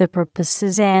with the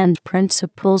purposes and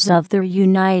principles of the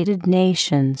United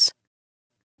Nations.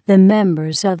 The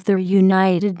members of the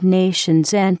United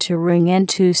Nations entering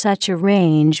into such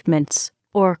arrangements,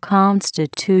 or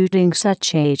constituting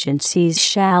such agencies,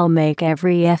 shall make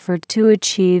every effort to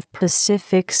achieve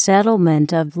pacific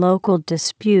settlement of local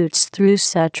disputes through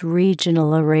such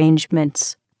regional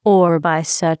arrangements, or by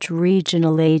such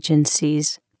regional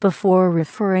agencies, before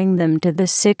referring them to the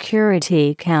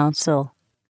Security Council.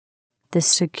 The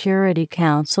Security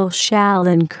Council shall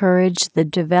encourage the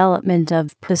development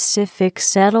of pacific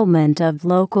settlement of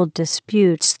local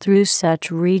disputes through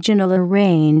such regional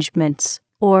arrangements,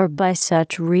 or by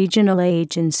such regional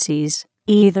agencies,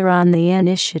 either on the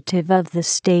initiative of the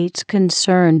states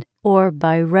concerned, or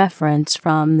by reference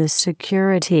from the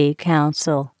Security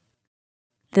Council.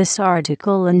 This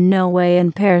article in no way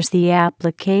impairs the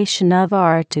application of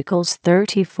Articles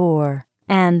 34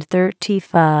 and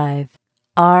 35.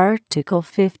 Article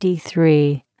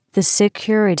 53. The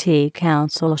Security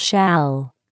Council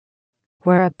shall,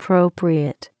 where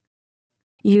appropriate,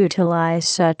 utilize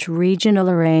such regional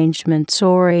arrangements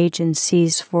or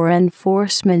agencies for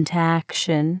enforcement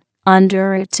action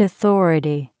under its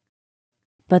authority.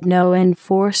 But no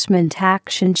enforcement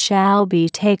action shall be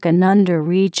taken under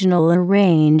regional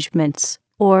arrangements,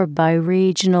 or by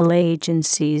regional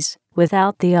agencies,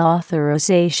 without the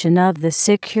authorization of the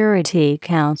Security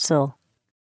Council,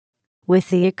 with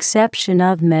the exception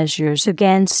of measures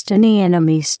against any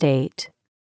enemy state,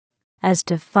 as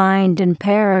defined in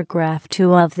paragraph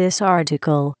 2 of this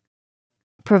article,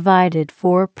 provided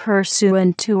for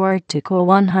pursuant to Article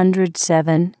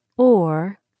 107,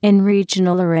 or in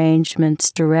regional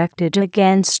arrangements directed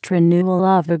against renewal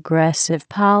of aggressive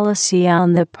policy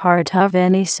on the part of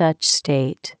any such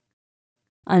state,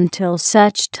 until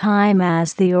such time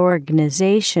as the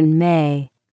organization may,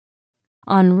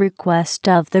 on request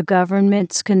of the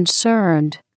governments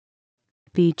concerned,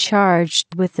 be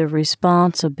charged with the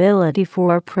responsibility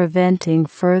for preventing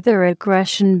further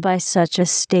aggression by such a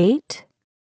state?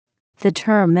 The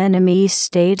term enemy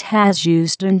state has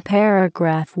used in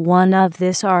paragraph 1 of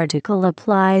this article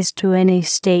applies to any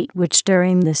state which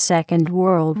during the Second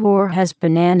World War has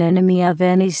been an enemy of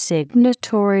any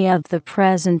signatory of the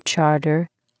present Charter.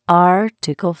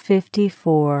 Article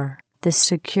 54. The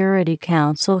Security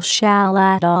Council shall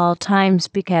at all times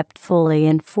be kept fully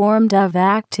informed of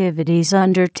activities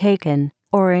undertaken,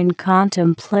 or in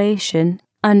contemplation,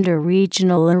 under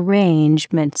regional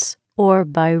arrangements, or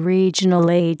by regional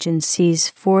agencies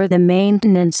for the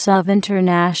maintenance of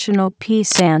international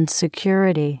peace and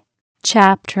security.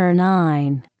 Chapter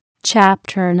 9.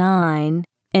 Chapter 9.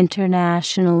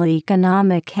 International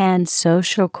Economic and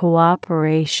Social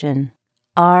Cooperation.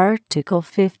 Article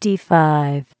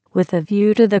 55. With a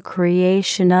view to the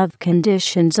creation of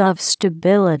conditions of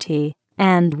stability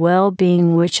and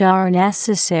well-being which are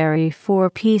necessary for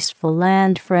peaceful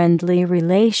and friendly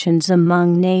relations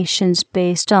among nations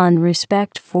based on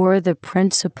respect for the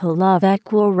principle of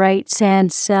equal rights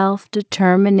and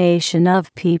self-determination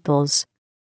of peoples,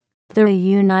 the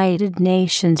United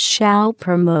Nations shall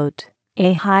promote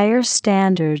higher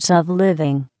standards of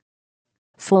living,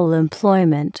 full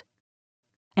employment,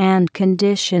 and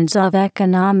conditions of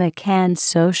economic and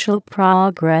social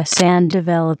progress and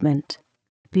development.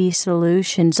 B.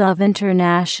 Solutions of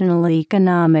international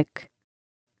economic,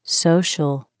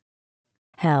 social,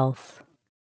 health,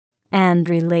 and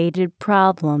related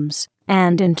problems,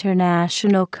 and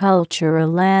international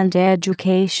cultural and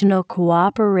educational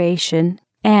cooperation,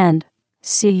 and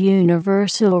C.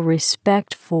 Universal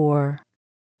respect for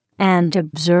and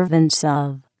observance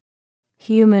of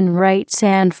human rights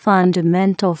and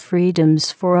fundamental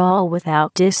freedoms for all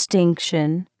without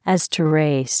distinction as to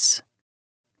race,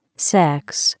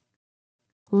 sex,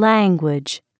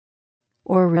 language,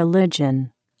 or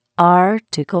religion.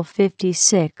 Article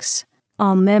 56.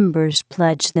 All members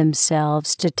pledge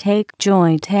themselves to take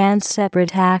joint and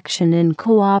separate action in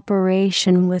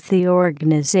cooperation with the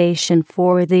organization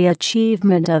for the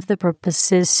achievement of the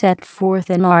purposes set forth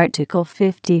in Article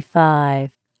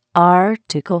 55.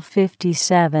 Article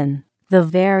 57. The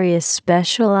various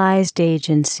specialized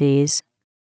agencies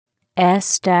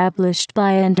established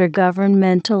by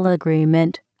intergovernmental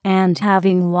agreement and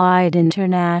having wide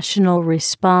international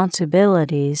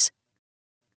responsibilities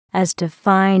as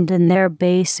defined in their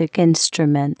basic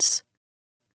instruments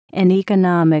in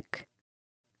economic,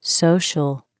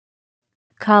 social,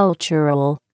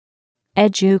 cultural,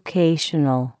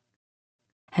 educational,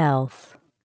 health,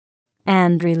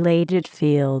 and related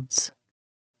fields,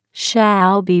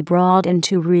 shall be brought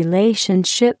into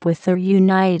relationship with the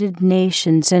United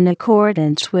Nations in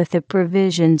accordance with the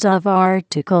provisions of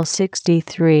Article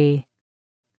 63.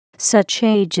 Such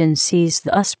agencies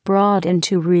thus brought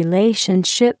into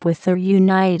relationship with the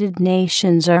United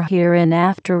Nations are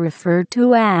hereinafter referred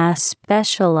to as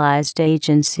specialized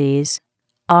agencies.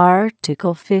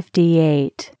 Article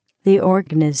 58. The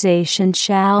organization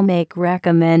shall make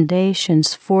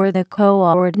recommendations for the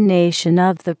coordination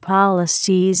of the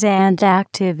policies and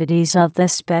activities of the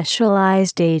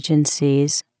specialized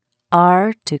agencies.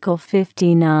 Article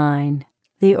 59.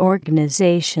 The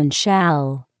organization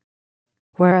shall,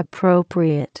 where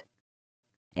appropriate,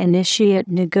 initiate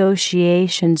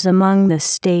negotiations among the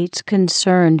states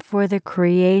concerned for the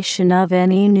creation of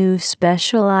any new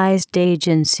specialized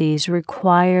agencies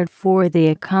required for the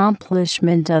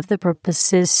accomplishment of the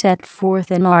purposes set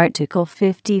forth in Article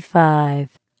 55.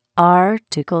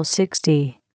 Article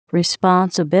 60.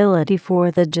 Responsibility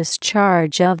for the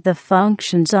discharge of the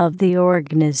functions of the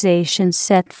organization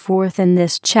set forth in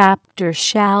this chapter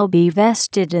shall be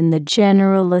vested in the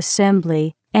General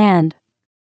Assembly, and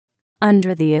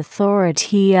under the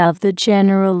authority of the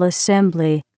General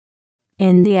Assembly,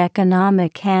 in the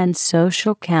Economic and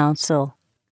Social Council,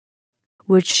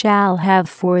 which shall have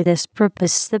for this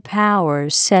purpose the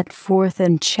powers set forth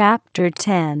in Chapter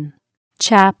 10.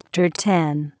 Chapter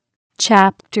 10.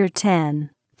 Chapter 10.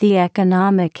 The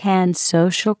Economic and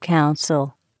Social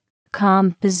Council.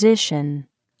 Composition.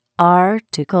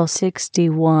 Article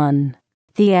 61.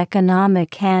 The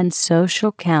Economic and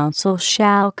Social Council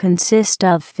shall consist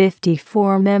of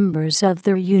 54 members of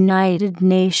the United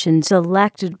Nations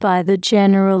elected by the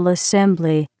General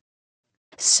Assembly,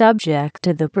 subject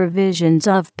to the provisions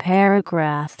of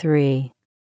paragraph 3.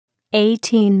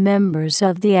 18 members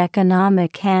of the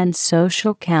Economic and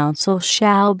Social Council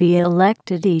shall be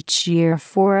elected each year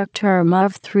for a term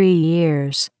of 3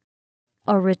 years.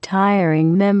 A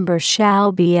retiring member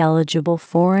shall be eligible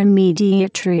for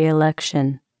immediate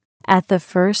re-election At the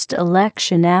first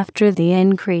election after the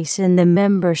increase in the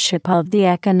membership of the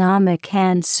Economic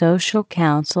and Social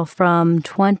Council from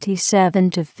 27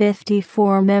 to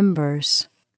 54 members,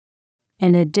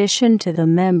 in addition to the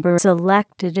members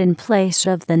elected in place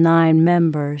of the 9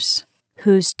 members,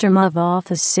 whose term of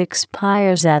office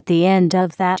expires at the end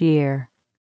of that year,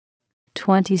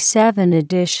 27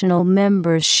 additional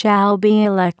members shall be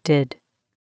elected.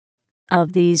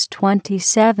 Of these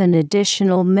 27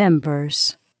 additional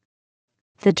members,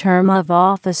 the term of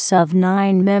office of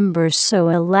 9 members so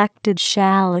elected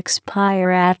shall expire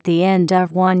at the end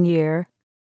of 1 year,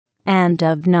 and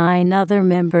of 9 other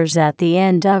members at the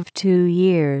end of 2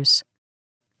 years,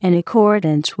 in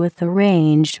accordance with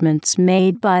arrangements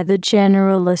made by the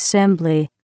General Assembly.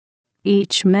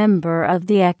 Each member of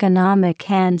the Economic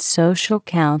and Social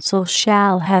Council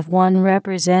shall have 1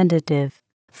 representative.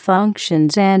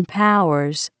 Functions and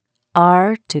powers.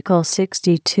 Article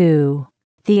 62.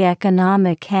 The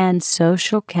Economic and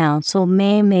Social Council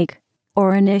may make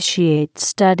or initiate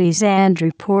studies and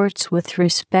reports with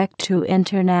respect to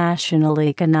international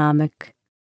economic,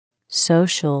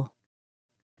 social,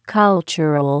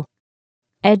 cultural,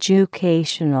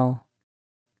 educational,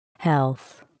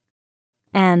 health,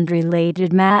 and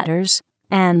related matters,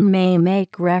 and may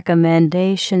make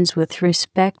recommendations with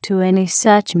respect to any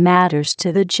such matters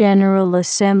to the General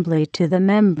Assembly, to the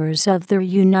members of the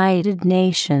United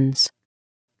Nations,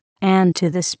 and to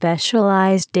the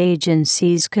specialized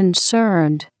agencies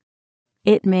concerned.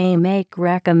 It may make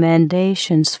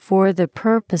recommendations for the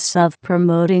purpose of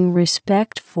promoting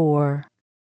respect for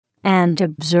and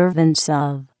observance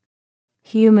of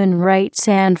human rights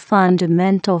and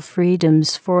fundamental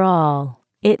freedoms for all.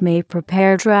 It may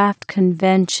prepare draft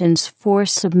conventions for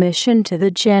submission to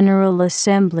the General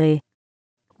Assembly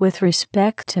with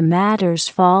respect to matters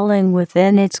falling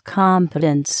within its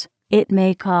competence. It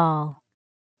may call,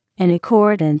 in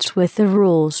accordance with the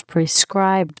rules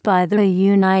prescribed by the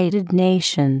United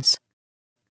Nations,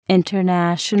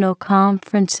 international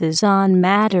conferences on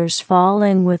matters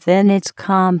falling within its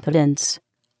competence.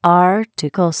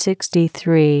 Article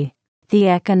 63. The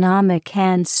Economic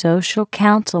and Social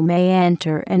Council may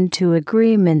enter into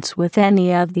agreements with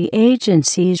any of the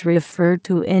agencies referred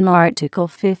to in Article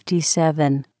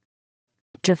 57,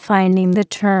 defining the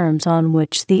terms on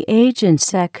which the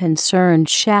agency concerned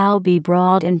shall be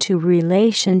brought into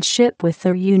relationship with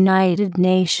the United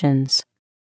Nations.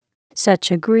 Such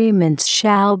agreements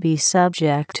shall be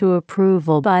subject to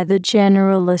approval by the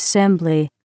General Assembly.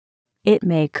 It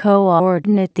may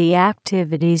coordinate the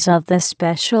activities of the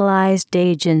specialized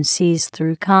agencies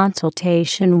through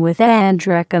consultation with and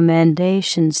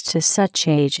recommendations to such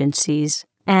agencies,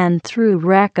 and through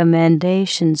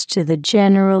recommendations to the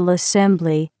General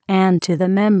Assembly and to the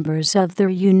members of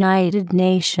the United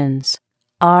Nations.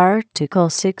 Article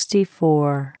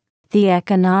 64. The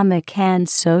Economic and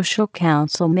Social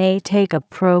Council may take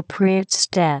appropriate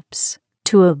steps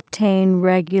to obtain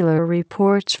regular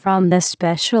reports from the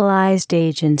specialized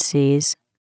agencies.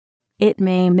 It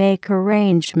may make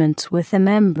arrangements with the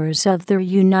members of the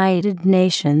United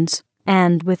Nations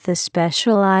and with the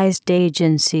specialized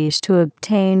agencies to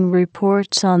obtain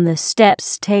reports on the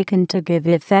steps taken to give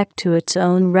effect to its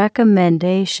own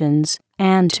recommendations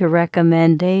and to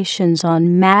recommendations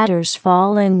on matters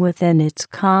falling within its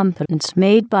competence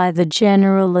made by the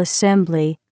General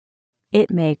Assembly. It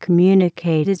may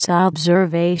communicate its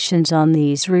observations on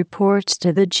these reports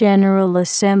to the General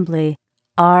Assembly.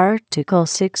 Article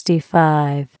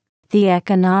 65. The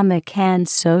Economic and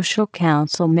Social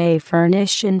Council may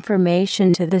furnish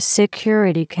information to the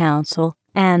Security Council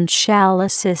and shall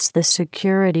assist the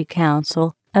Security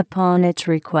Council upon its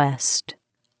request.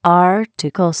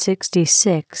 Article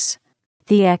 66.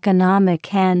 The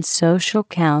Economic and Social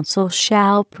Council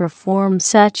shall perform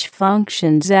such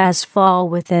functions as fall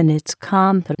within its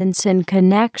competence in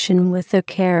connection with the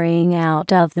carrying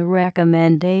out of the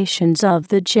recommendations of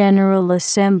the General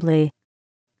Assembly.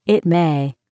 It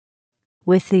may,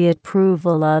 with the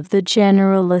approval of the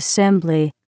General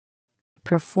Assembly,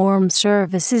 perform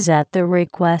services at the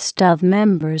request of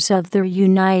members of the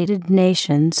United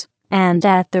Nations and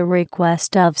at the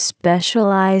request of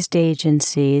specialized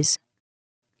agencies.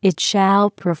 It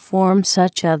shall perform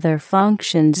such other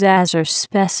functions as are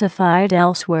specified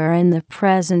elsewhere in the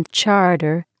present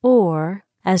Charter, or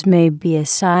as may be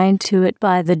assigned to it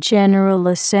by the General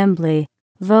Assembly.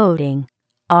 Voting.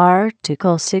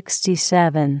 Article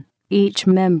 67. Each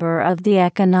member of the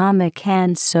Economic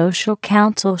and Social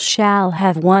Council shall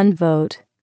have 1 vote.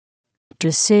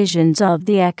 Decisions of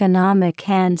the Economic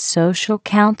and Social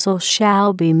Council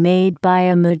shall be made by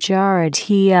a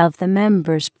majority of the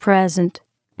members present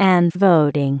and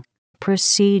voting.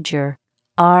 procedure.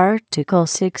 Article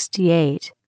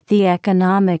 68. The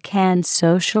Economic and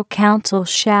Social Council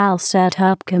shall set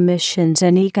up commissions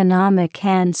in economic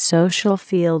and social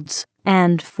fields,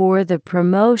 and for the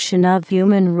promotion of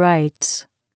human rights,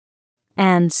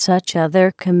 and such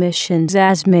other commissions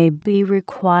as may be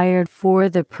required for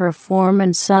the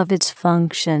performance of its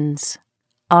functions.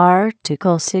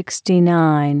 Article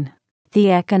 69.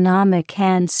 The Economic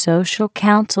and Social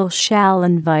Council shall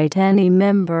invite any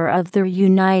member of the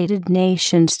United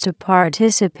Nations to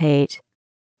participate,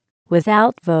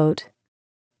 without vote,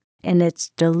 in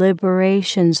its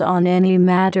deliberations on any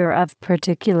matter of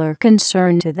particular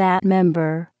concern to that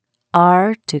member.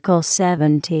 Article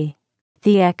 70.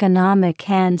 The Economic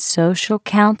and Social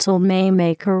Council may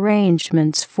make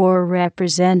arrangements for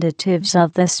representatives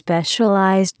of the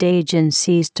specialized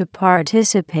agencies to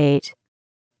participate,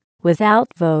 without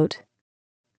vote,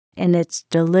 in its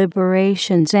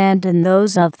deliberations and in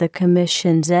those of the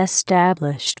commissions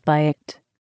established by it,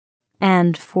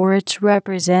 and for its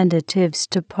representatives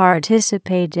to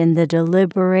participate in the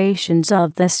deliberations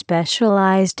of the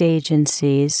specialized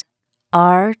agencies.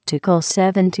 Article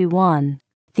 71.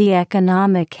 The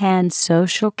Economic and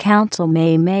Social Council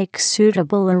may make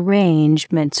suitable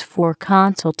arrangements for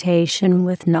consultation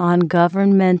with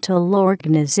non-governmental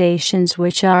organizations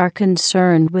which are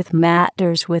concerned with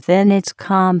matters within its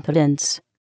competence.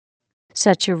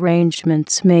 Such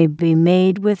arrangements may be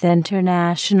made with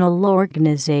international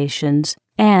organizations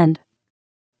and,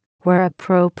 where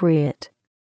appropriate,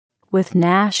 with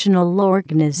national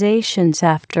organizations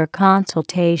after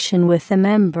consultation with a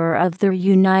member of the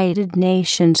United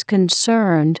Nations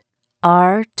concerned.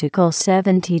 Article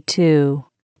 72.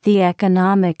 The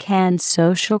Economic and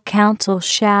Social Council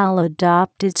shall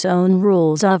adopt its own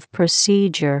rules of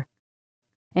procedure,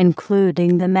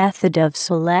 including the method of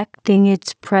selecting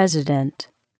its president.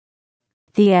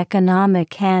 The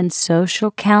Economic and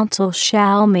Social Council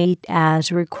shall meet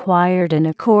as required in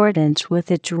accordance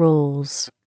with its rules,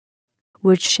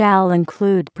 which shall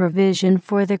include provision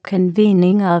for the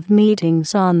convening of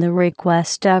meetings on the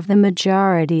request of the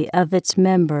majority of its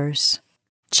members.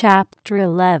 Chapter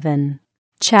 11.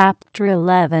 Chapter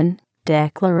 11.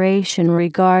 Declaration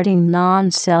regarding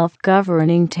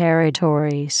non-self-governing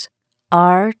territories.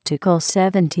 Article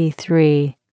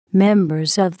 73.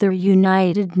 Members of the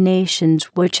United Nations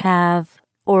which have,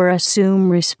 or assume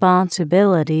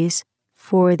responsibilities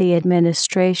for the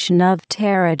administration of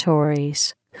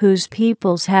territories whose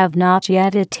peoples have not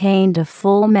yet attained a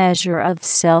full measure of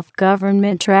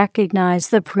self-government recognize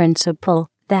the principle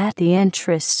that the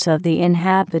interests of the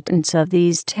inhabitants of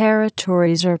these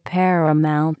territories are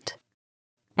paramount,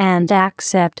 and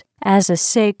accept as a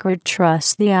sacred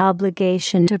trust the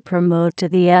obligation to promote to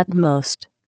the utmost,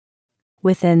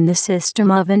 within the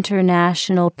system of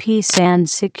international peace and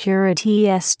security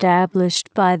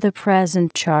established by the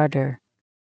present Charter,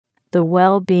 the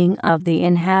well-being of the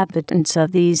inhabitants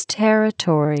of these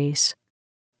territories,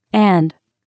 and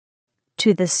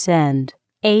to this end,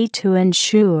 to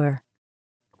ensure,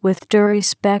 with due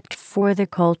respect for the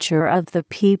culture of the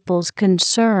peoples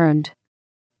concerned,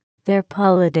 their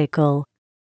political,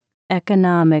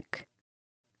 economic,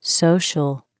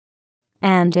 social,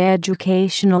 and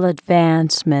educational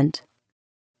advancement,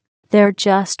 their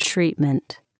just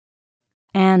treatment,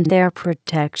 and their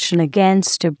protection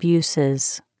against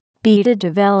abuses. B. To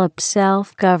develop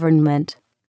self-government,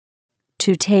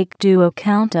 to take due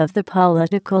account of the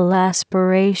political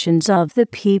aspirations of the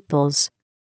peoples,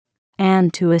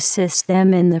 and to assist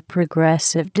them in the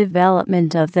progressive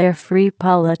development of their free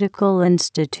political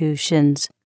institutions,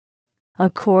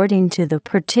 according to the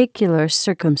particular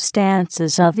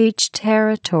circumstances of each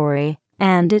territory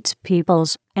and its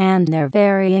peoples, and their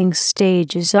varying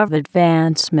stages of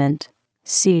advancement.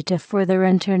 C. To further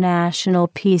international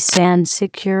peace and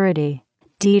security.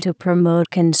 D. To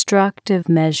promote constructive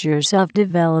measures of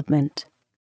development,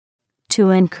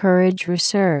 to encourage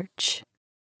research,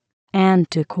 and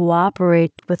to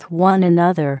cooperate with one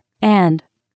another, and,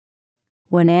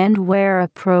 when and where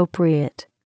appropriate,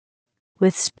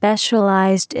 with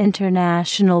specialized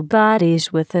international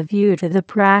bodies with a view to the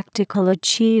practical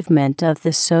achievement of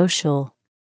the social,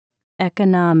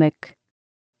 economic,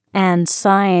 and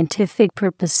scientific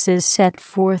purposes set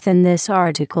forth in this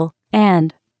article,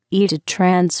 and to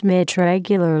transmit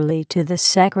regularly to the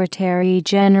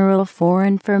Secretary-General for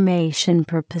information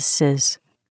purposes,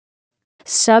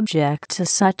 subject to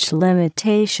such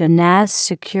limitation as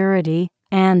security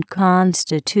and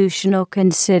constitutional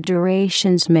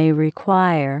considerations may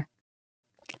require,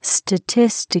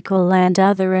 statistical and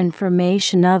other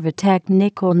information of a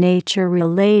technical nature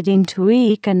relating to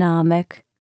economic,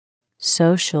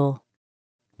 social,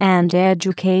 and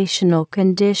educational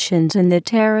conditions in the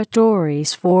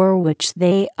territories for which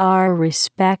they are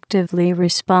respectively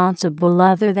responsible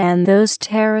other than those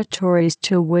territories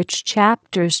to which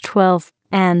Chapters 12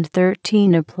 and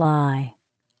 13 apply.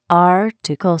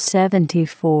 Article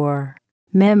 74.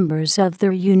 Members of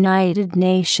the United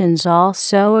Nations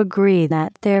also agree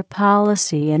that their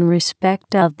policy in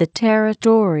respect of the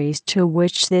territories to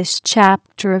which this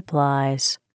chapter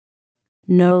applies,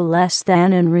 no less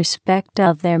than in respect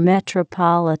of their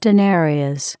metropolitan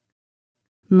areas,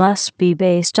 must be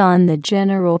based on the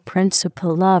general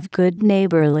principle of good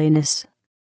neighborliness,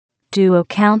 due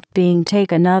account being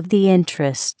taken of the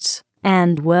interests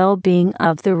and well-being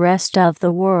of the rest of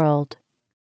the world.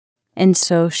 In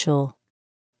social,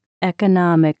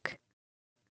 economic,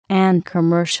 and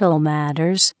commercial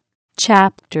matters,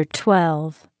 Chapter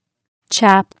 12.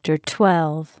 Chapter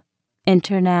 12.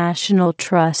 International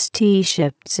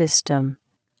Trusteeship System.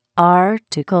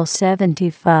 Article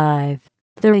 75.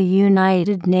 The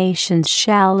United Nations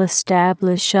shall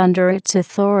establish under its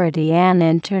authority an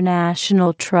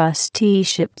international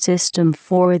trusteeship system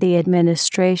for the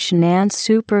administration and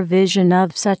supervision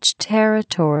of such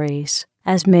territories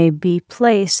as may be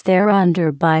placed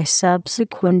thereunder by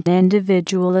subsequent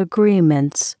individual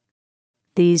agreements.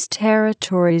 These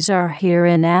territories are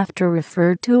hereinafter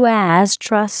referred to as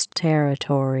trust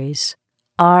territories.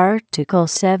 Article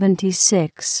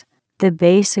 76. The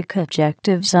basic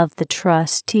objectives of the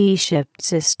trusteeship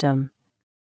system,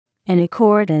 in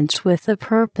accordance with the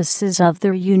purposes of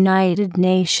the United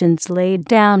Nations laid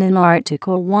down in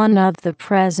Article 1 of the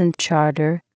present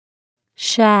Charter,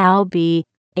 shall be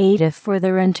A. To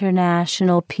further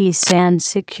international peace and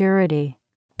security,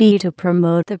 B. To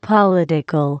promote the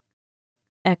political,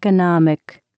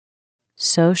 economic,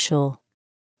 social,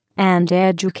 and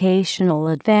educational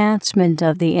advancement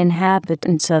of the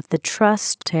inhabitants of the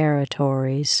trust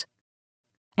territories,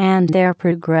 and their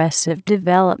progressive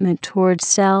development towards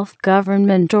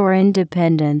self-government or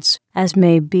independence, as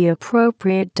may be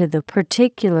appropriate to the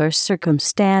particular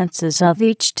circumstances of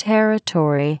each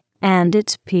territory and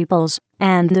its peoples,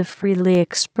 and the freely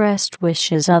expressed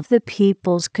wishes of the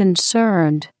peoples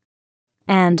concerned,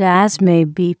 and as may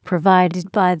be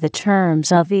provided by the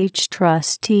terms of each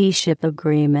trusteeship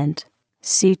agreement.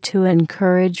 C. To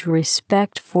encourage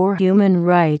respect for human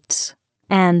rights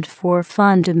and for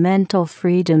fundamental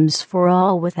freedoms for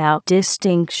all without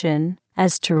distinction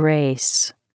as to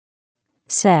race,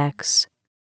 sex,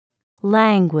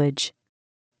 language,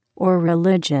 or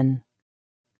religion,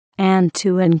 and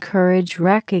to encourage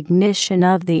recognition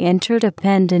of the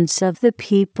interdependence of the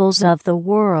peoples of the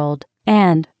world,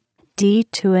 and D.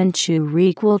 To ensure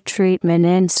equal treatment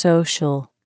in social,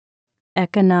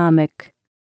 economic,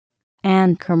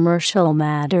 and commercial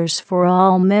matters for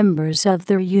all members of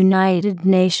the United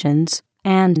Nations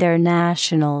and their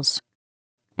nationals,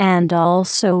 and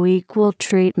also equal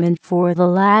treatment for the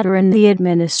latter in the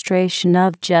administration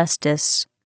of justice,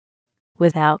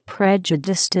 without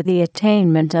prejudice to the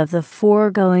attainment of the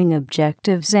foregoing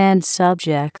objectives and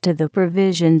subject to the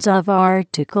provisions of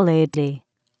Article 80.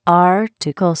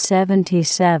 Article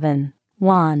 77.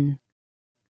 1.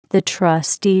 The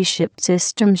trusteeship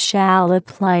system shall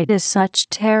apply to such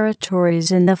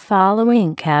territories in the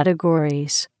following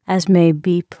categories, as may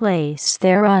be placed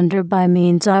thereunder by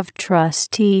means of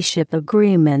trusteeship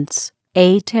agreements: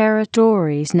 A.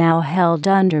 Territories now held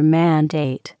under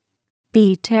mandate.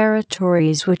 B.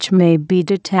 Territories which may be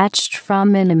detached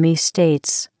from enemy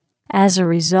states as a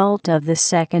result of the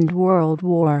Second World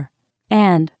War,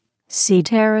 and C.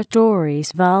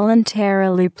 Territories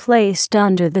voluntarily placed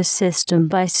under the system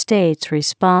by states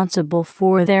responsible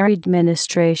for their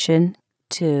administration.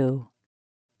 2.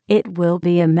 It will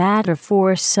be a matter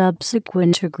for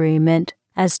subsequent agreement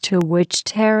as to which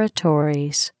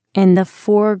territories in the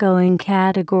foregoing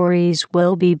categories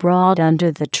will be brought under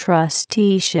the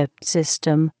trusteeship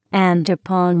system, and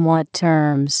upon what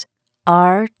terms.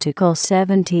 Article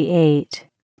 78.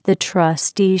 The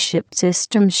trusteeship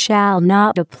system shall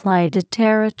not apply to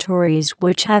territories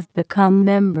which have become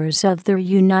members of the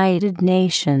United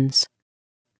Nations.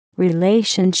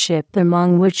 Relationship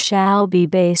among which shall be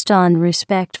based on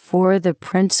respect for the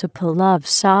principle of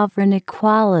sovereign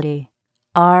equality.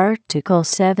 Article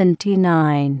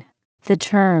 79. The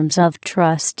terms of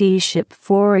trusteeship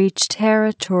for each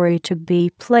territory to be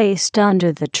placed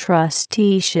under the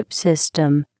trusteeship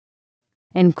system,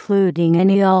 including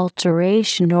any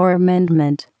alteration or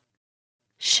amendment,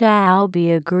 shall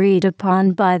be agreed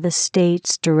upon by the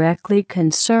states directly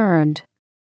concerned,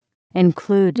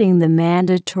 including the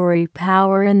mandatory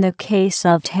power in the case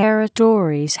of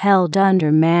territories held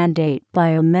under mandate by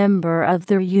a member of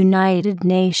the United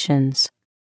Nations.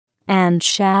 and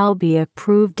shall be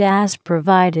approved as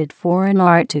provided for in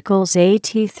Articles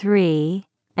 83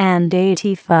 and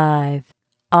 85.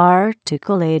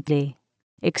 Article 80.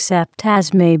 Except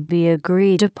as may be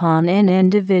agreed upon in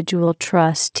individual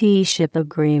trusteeship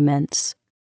agreements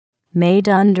made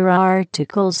under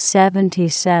Articles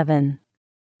 77,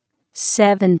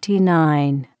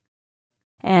 79,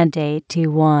 and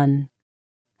 81,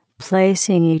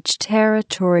 placing each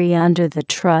territory under the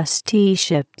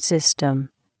trusteeship system,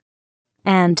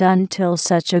 and until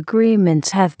such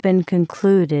agreements have been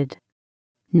concluded,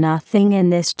 nothing in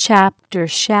this chapter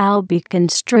shall be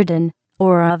construed in,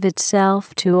 or of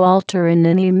itself to alter in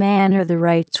any manner the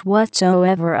rights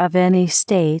whatsoever of any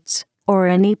states, or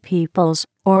any peoples,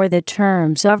 or the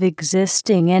terms of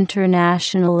existing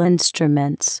international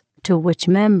instruments, to which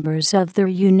members of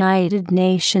the United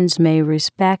Nations may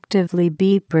respectively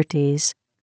be parties.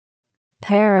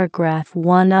 Paragraph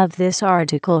 1 of this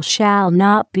article shall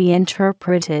not be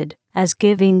interpreted as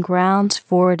giving grounds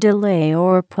for delay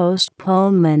or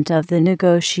postponement of the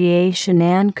negotiation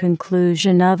and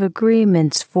conclusion of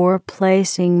agreements for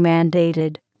placing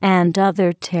mandated and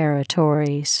other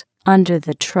territories under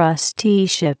the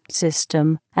trusteeship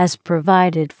system as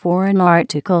provided for in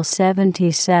Article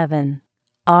 77.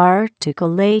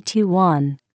 Article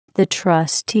 81. The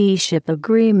trusteeship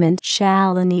agreement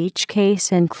shall in each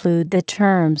case include the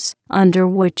terms under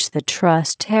which the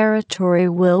trust territory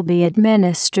will be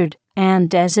administered, and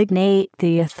designate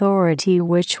the authority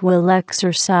which will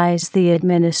exercise the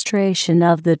administration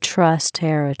of the trust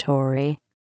territory.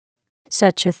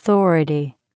 Such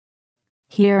authority,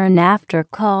 hereinafter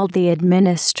called the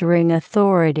administering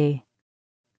authority,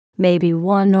 may be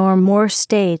one or more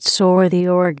states or the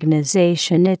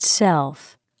organization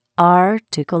itself.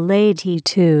 Article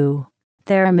 82.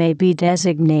 There may be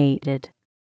designated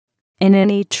in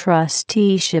any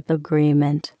trusteeship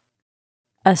agreement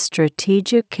a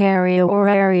strategic area or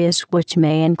areas which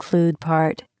may include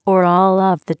part or all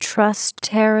of the trust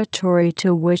territory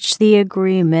to which the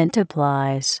agreement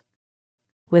applies,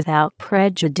 without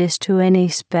prejudice to any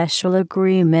special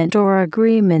agreement or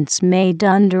agreements made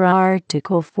under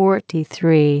Article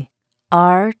 43.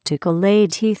 Article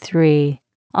 83.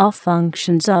 All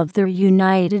functions of the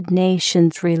United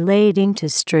Nations relating to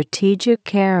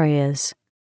strategic areas,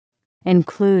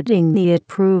 including the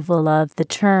approval of the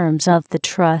terms of the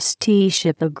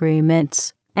trusteeship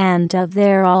agreements and of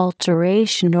their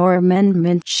alteration or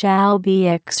amendment, shall be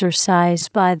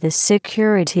exercised by the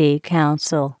Security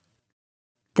Council.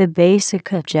 The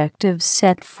basic objectives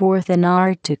set forth in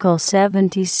Article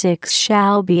 76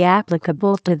 shall be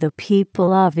applicable to the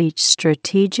people of each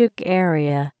strategic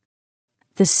area.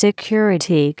 The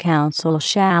Security Council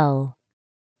shall,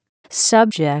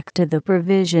 subject to the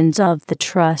provisions of the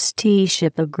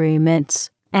trusteeship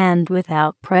agreements, and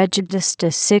without prejudice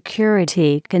to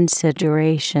security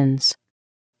considerations,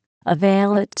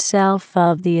 avail itself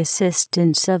of the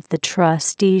assistance of the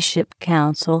Trusteeship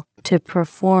Council to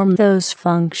perform those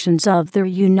functions of the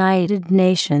United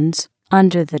Nations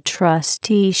under the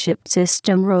trusteeship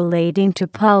system relating to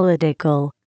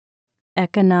political,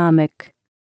 economic,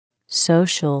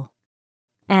 social,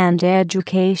 and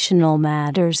educational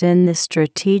matters in the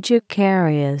strategic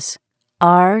areas.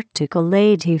 Article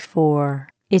 84.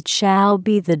 It shall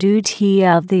be the duty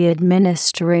of the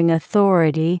administering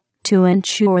authority to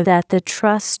ensure that the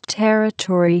trust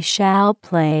territory shall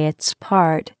play its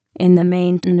part in the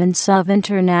maintenance of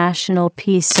international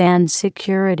peace and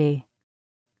security.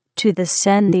 To this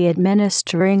end, the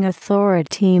administering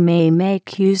authority may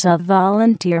make use of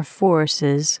volunteer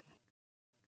forces,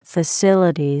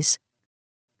 facilities,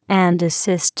 and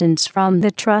assistance from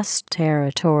the trust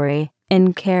territory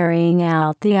in carrying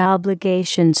out the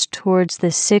obligations towards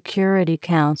the Security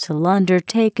Council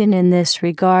undertaken in this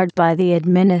regard by the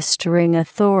administering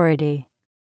authority,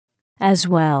 as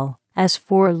well as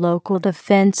for local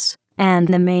defense and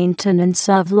the maintenance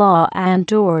of law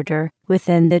and order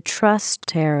within the trust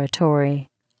territory.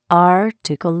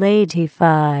 Article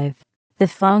 85. The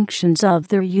functions of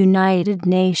the United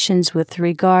Nations with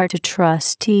regard to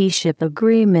trusteeship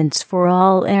agreements for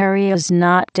all areas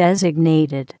not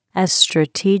designated as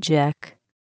strategic,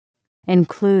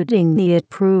 including the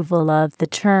approval of the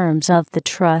terms of the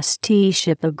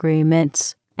trusteeship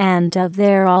agreements and of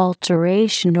their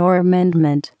alteration or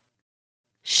amendment,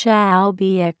 shall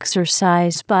be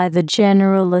exercised by the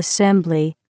General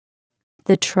Assembly.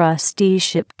 The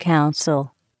Trusteeship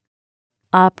Council,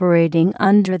 operating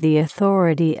under the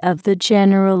authority of the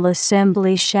General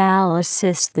Assembly, shall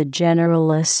assist the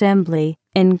General Assembly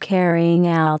in carrying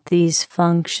out these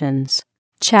functions.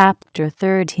 Chapter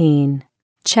 13.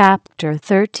 Chapter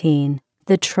 13.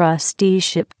 The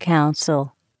Trusteeship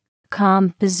Council.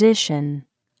 Composition.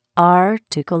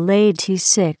 Article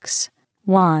 86.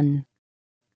 1.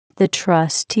 The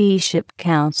Trusteeship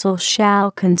Council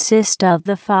shall consist of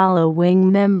the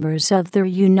following members of the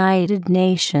United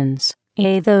Nations.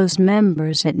 A. Those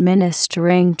members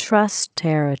administering trust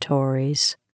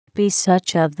territories. B.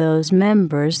 Such of those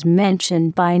members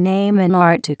mentioned by name in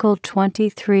Article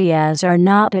 23 as are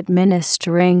not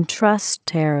administering trust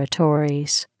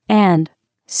territories. And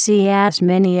C. As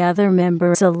many other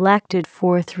members elected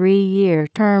for 3-year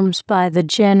terms by the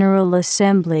General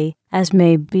Assembly as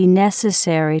may be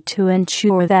necessary to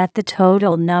ensure that the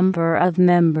total number of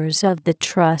members of the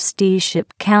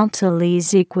Trusteeship Council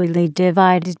is equally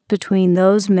divided between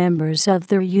those members of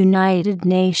the United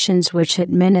Nations which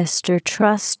administer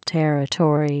trust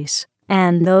territories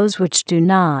and those which do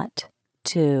not.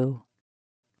 2.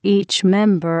 Each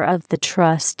member of the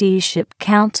Trusteeship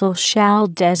Council shall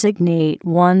designate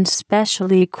one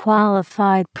specially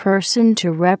qualified person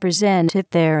to represent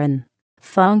it therein.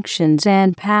 Functions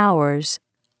and powers.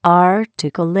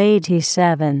 Article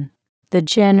 87. The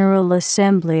General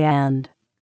Assembly and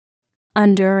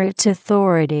under its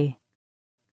authority,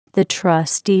 the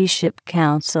Trusteeship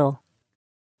Council,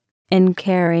 in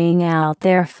carrying out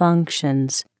their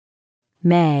functions,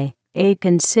 may A.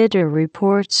 Consider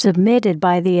reports submitted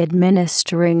by the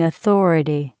administering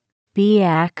authority. B.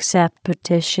 Accept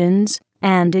petitions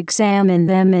and examine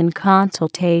them in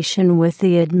consultation with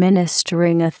the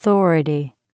administering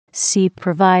authority. C.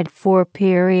 Provide for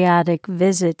periodic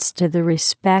visits to the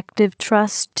respective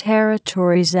trust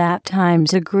territories at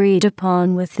times agreed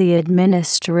upon with the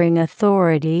administering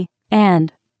authority,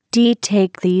 and D.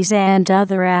 Take these and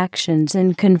other actions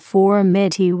in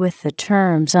conformity with the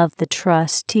terms of the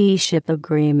trusteeship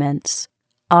agreements.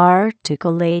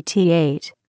 Article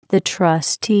 88. The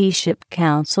Trusteeship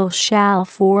Council shall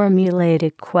formulate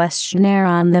a questionnaire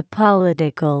on the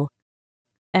political,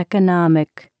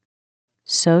 economic,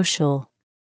 social,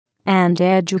 and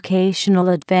educational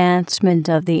advancement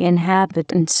of the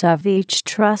inhabitants of each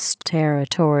trust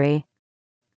territory,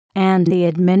 and the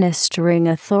administering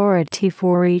authority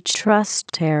for each trust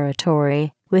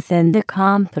territory, within the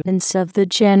competence of the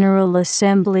General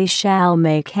Assembly, shall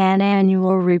make an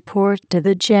annual report to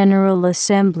the General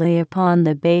Assembly upon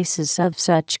the basis of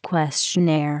such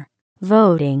questionnaire.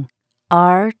 Voting.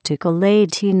 Article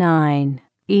 89.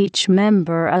 Each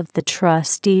member of the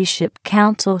Trusteeship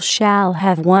Council shall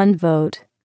have one vote.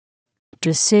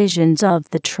 Decisions of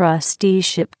the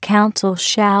Trusteeship Council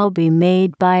shall be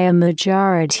made by a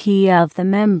majority of the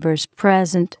members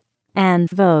present, and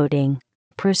voting.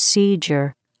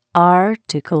 Procedure.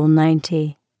 Article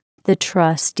 90. The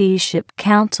Trusteeship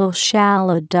Council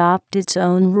shall adopt its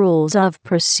own rules of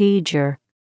procedure,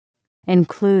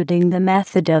 including the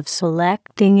method of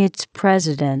selecting its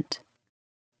president.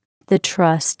 The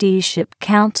Trusteeship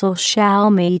Council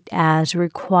shall meet as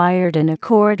required in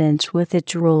accordance with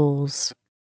its rules,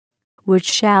 which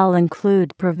shall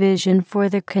include provision for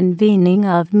the convening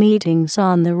of meetings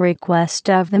on the request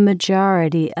of the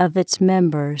majority of its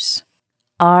members.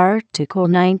 Article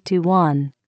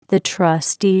 91. The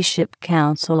Trusteeship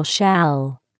Council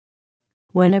shall,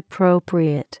 when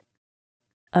appropriate,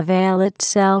 avail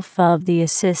itself of the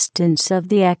assistance of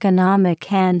the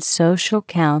Economic and Social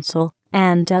Council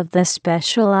and of the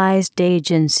specialized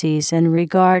agencies in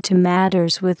regard to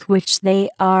matters with which they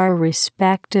are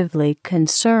respectively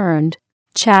concerned.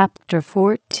 Chapter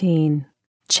 14.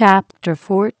 Chapter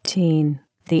 14.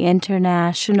 The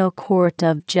International Court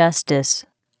of Justice.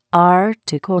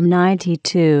 Article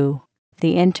 92.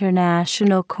 The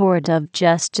International Court of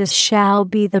Justice shall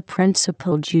be the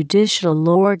principal judicial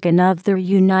organ of the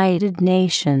United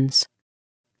Nations.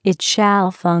 It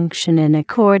shall function in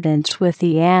accordance with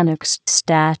the annexed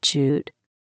statute,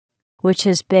 which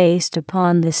is based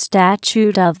upon the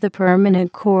Statute of the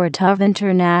Permanent Court of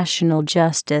International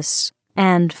Justice,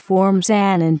 and forms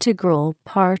an integral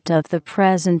part of the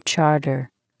present Charter.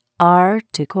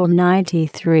 Article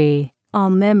 93.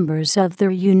 All members of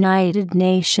the United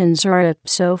Nations are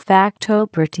ipso facto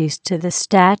parties to the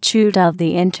Statute of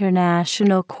the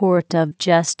International Court of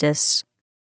Justice.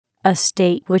 A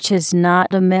state which is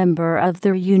not a member of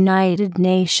the United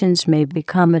Nations may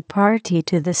become a party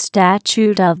to the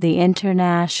Statute of the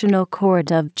International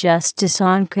Court of Justice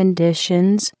on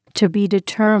conditions to be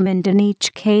determined in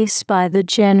each case by the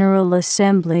General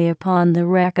Assembly upon the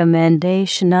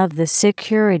recommendation of the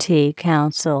Security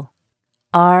Council.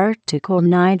 Article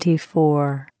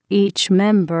 94. Each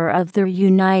member of the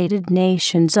United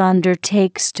Nations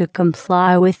undertakes to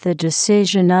comply with the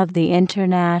decision of the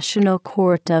International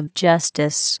Court of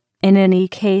Justice in any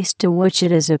case to which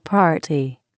it is a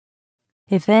party.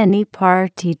 If any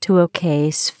party to a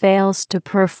case fails to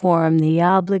perform the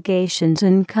obligations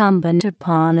incumbent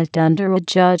upon it under a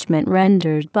judgment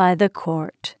rendered by the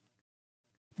court,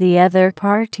 the other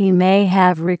party may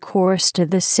have recourse to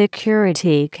the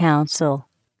Security Council,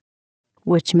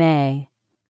 which may,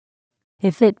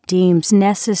 if it deems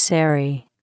necessary,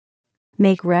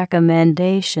 make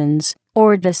recommendations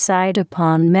or decide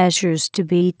upon measures to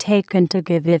be taken to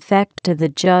give effect to the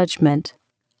judgment.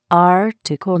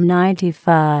 Article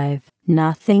 95.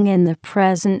 Nothing in the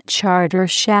present Charter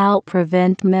shall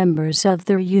prevent members of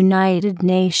the United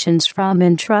Nations from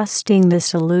entrusting the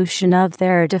solution of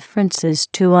their differences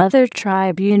to other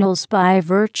tribunals by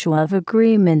virtue of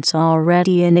agreements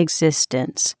already in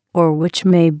existence, or which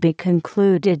may be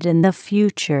concluded in the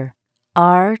future.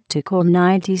 Article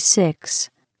 96.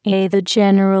 The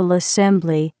General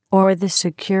Assembly or the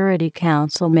Security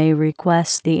Council may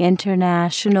request the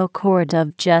International Court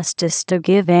of Justice to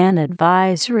give an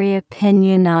advisory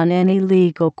opinion on any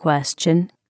legal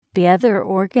question. The other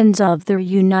organs of the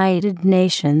United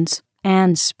Nations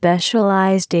and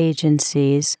specialized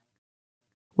agencies,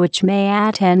 which may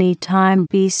at any time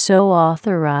be so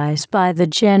authorized by the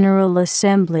General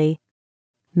Assembly,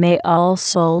 may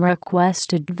also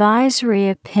request advisory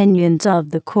opinions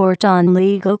of the court on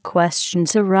legal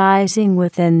questions arising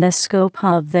within the scope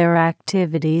of their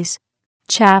activities.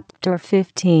 Chapter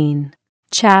 15.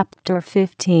 Chapter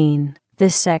 15. The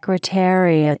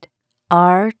Secretariat.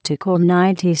 Article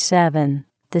 97.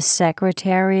 The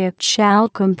Secretariat shall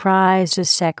comprise a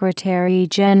Secretary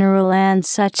General and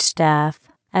such staff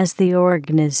as the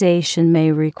organization may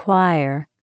require.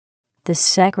 The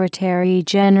Secretary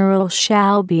General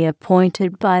shall be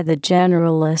appointed by the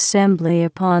General Assembly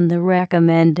upon the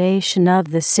recommendation of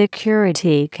the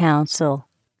Security Council.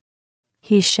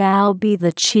 He shall be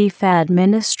the Chief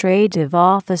Administrative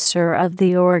Officer of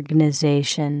the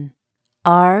organization.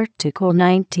 Article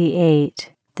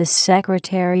 98. The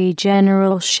Secretary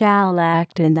General shall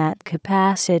act in that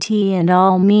capacity in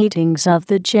all meetings of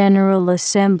the General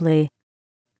Assembly,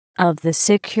 of the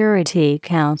Security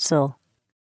Council,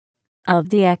 of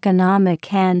the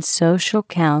Economic and Social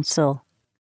Council,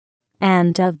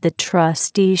 and of the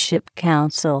Trusteeship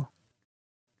Council,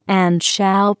 and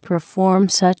shall perform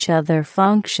such other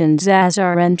functions as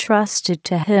are entrusted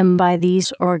to him by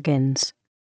these organs.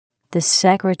 The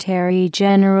Secretary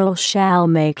General shall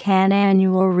make an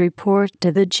annual report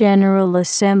to the General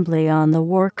Assembly on the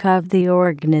work of the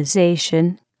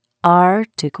organization.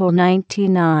 Article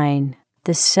 99.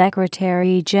 The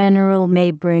Secretary General may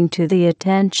bring to the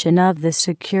attention of the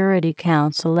Security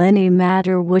Council any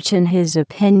matter which in his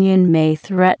opinion may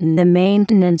threaten the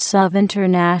maintenance of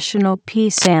international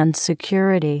peace and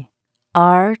security.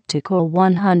 Article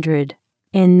 100.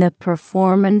 In the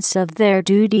performance of their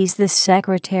duties the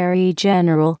Secretary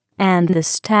General and the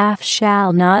staff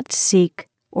shall not seek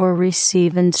or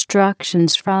receive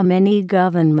instructions from any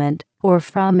government or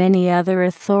from any other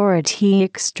authority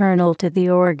external to the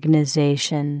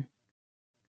organization.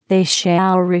 They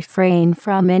shall refrain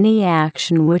from any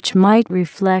action which might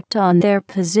reflect on their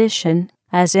position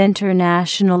as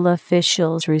international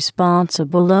officials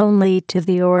responsible only to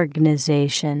the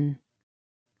organization.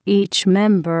 Each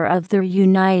member of the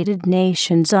United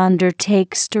Nations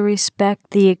undertakes to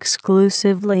respect the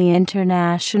exclusively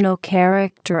international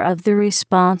character of the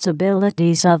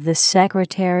responsibilities of the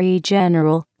Secretary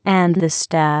General and the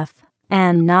staff,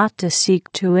 and not to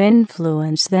seek to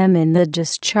influence them in the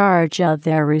discharge of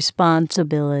their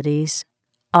responsibilities.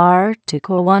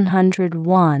 Article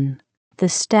 101. The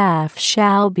staff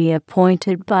shall be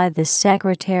appointed by the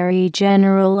Secretary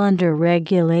General under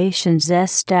regulations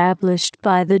established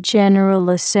by the General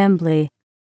Assembly.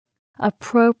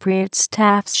 Appropriate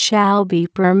staffs shall be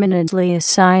permanently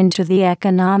assigned to the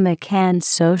Economic and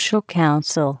Social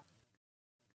Council,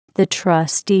 the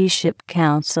Trusteeship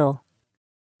Council,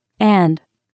 and,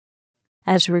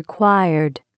 as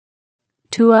required,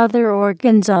 to other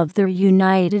organs of the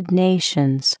United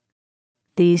Nations.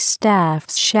 These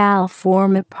staffs shall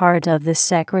form a part of the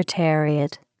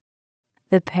Secretariat.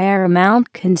 The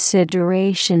paramount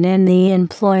consideration in the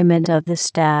employment of the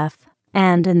staff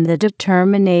and in the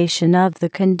determination of the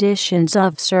conditions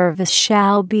of service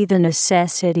shall be the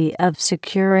necessity of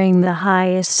securing the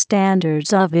highest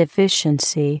standards of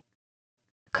efficiency,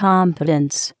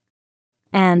 competence,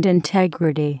 and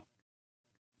integrity.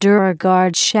 Due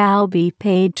regard shall be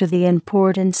paid to the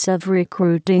importance of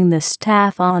recruiting the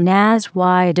staff on as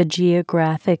wide a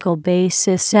geographical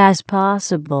basis as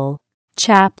possible.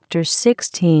 Chapter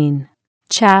 16.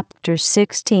 Chapter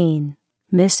 16.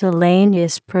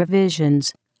 Miscellaneous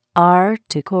Provisions.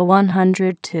 Article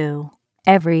 102.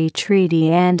 Every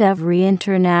treaty and every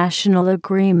international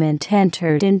agreement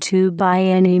entered into by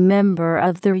any member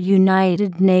of the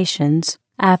United Nations,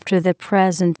 after the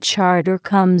present Charter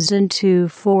comes into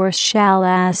force, shall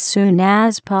as soon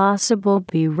as possible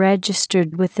be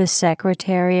registered with the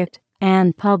Secretariat,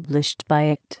 and published by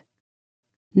it.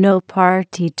 No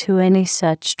party to any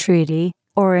such treaty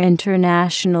or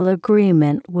international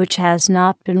agreement which has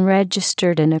not been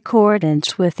registered in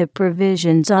accordance with the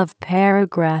provisions of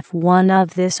paragraph 1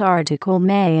 of this article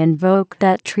may invoke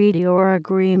that treaty or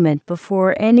agreement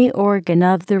before any organ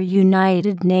of the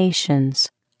United Nations.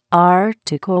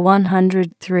 Article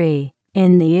 103.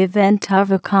 In the event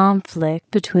of a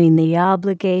conflict between the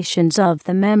obligations of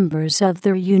the members of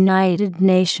the United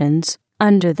Nations,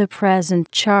 under the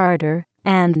present Charter,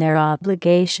 and their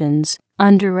obligations,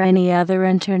 under any other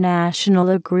international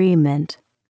agreement,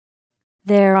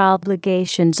 their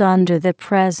obligations under the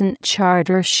present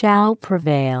Charter shall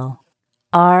prevail.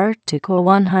 Article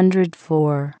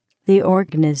 104. The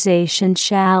organization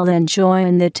shall enjoy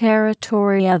in the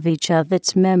territory of each of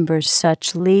its members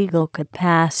such legal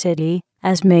capacity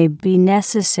as may be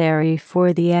necessary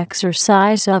for the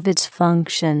exercise of its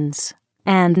functions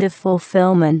and the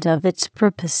fulfillment of its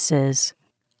purposes.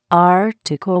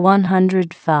 Article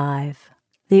 105.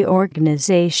 The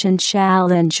organization shall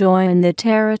enjoy in the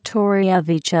territory of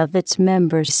each of its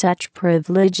members such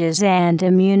privileges and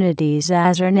immunities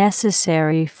as are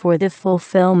necessary for the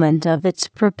fulfillment of its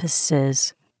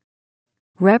purposes.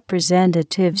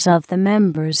 Representatives of the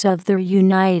members of the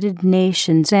United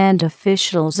Nations and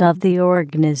officials of the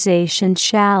organization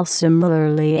shall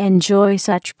similarly enjoy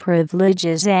such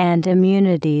privileges and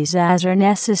immunities as are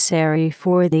necessary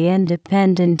for the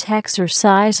independent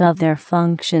exercise of their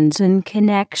functions in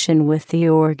connection with the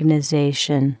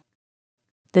organization.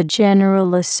 The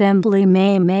General Assembly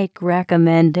may make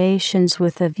recommendations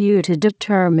with a view to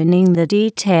determining the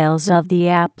details of the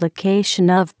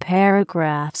application of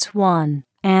paragraphs 1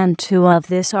 and 2 of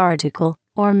this article,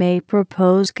 or may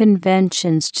propose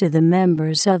conventions to the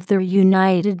members of the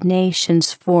United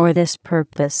Nations for this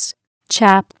purpose.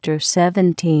 Chapter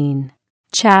 17.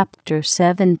 Chapter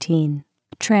 17.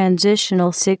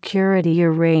 Transitional Security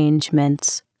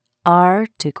Arrangements.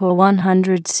 Article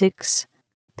 106.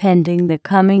 Pending the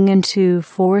coming into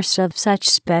force of such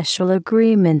special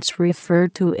agreements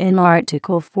referred to in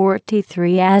Article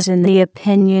 43 as in the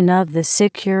opinion of the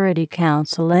Security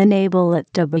Council enable it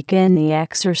to begin the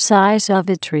exercise of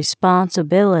its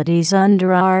responsibilities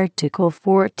under Article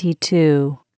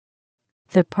 42.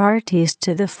 The parties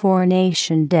to the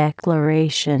Four-Nation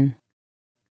Declaration.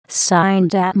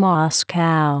 Signed at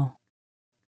Moscow,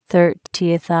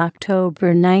 30th October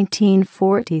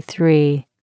 1943.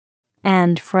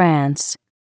 And France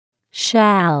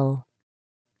shall,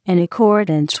 in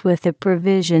accordance with the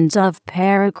provisions of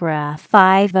paragraph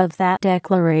 5 of that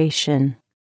declaration,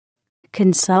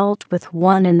 consult with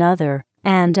one another,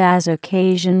 and as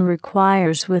occasion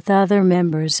requires with other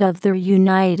members of the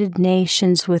United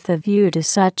Nations with a view to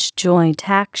such joint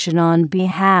action on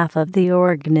behalf of the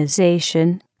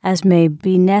organization as may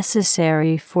be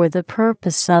necessary for the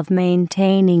purpose of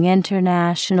maintaining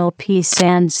international peace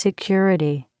and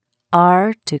security.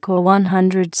 Article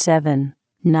 107.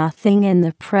 Nothing in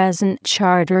the present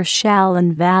Charter shall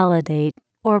invalidate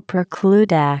or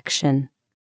preclude action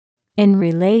in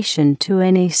relation to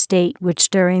any state which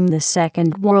during the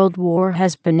Second World War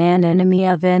has been an enemy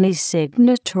of any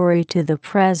signatory to the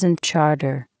present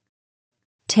Charter,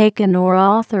 taken or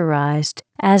authorized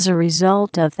as a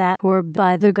result of that or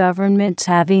by the governments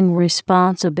having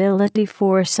responsibility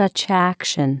for such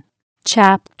action.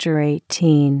 Chapter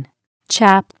 18.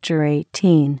 Chapter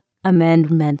 18.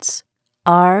 Amendments.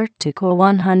 Article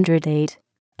 108.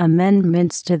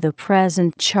 Amendments to the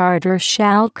present Charter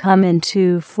shall come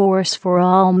into force for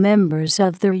all members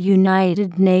of the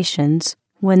United Nations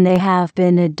when they have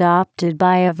been adopted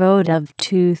by a vote of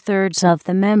 2/3 of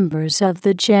the members of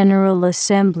the General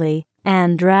Assembly,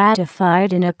 and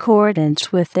ratified in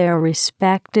accordance with their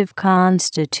respective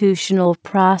constitutional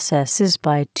processes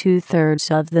by 2/3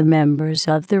 of the members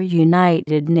of the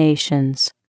United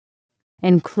Nations,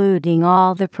 including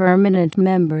all the permanent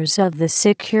members of the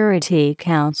Security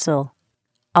Council.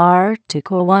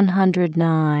 Article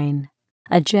 109.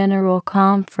 A General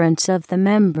Conference of the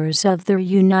members of the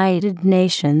United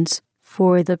Nations,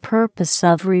 for the purpose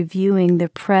of reviewing the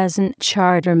present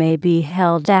Charter may be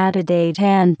held at a date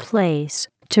and place,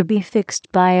 to be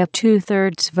fixed by a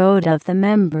 2/3 vote of the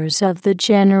members of the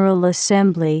General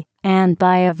Assembly, and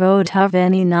by a vote of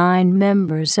any 9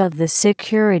 members of the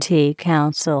Security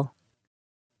Council.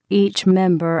 Each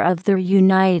member of the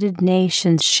United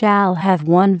Nations shall have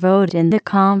 1 vote in the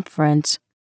conference.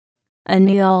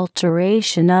 Any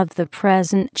alteration of the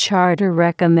present charter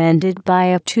recommended by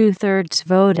a 2/3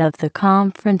 vote of the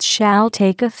conference shall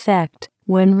take effect,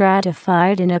 when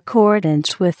ratified in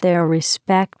accordance with their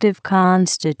respective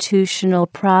constitutional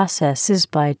processes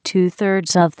by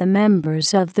 2/3 of the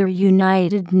members of the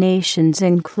United Nations,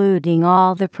 including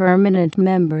all the permanent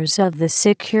members of the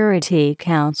Security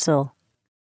Council.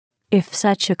 If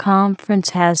such a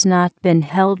conference has not been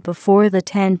held before the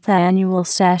 10th annual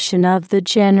session of the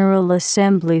General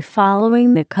Assembly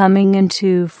following the coming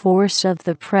into force of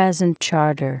the present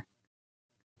charter,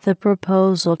 the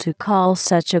proposal to call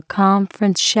such a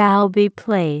conference shall be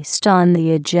placed on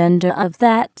the agenda of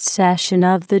that session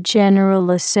of the General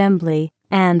Assembly,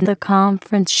 and the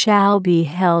conference shall be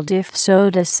held if so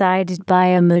decided by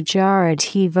a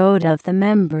majority vote of the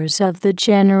members of the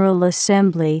General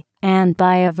Assembly, and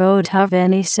by a vote of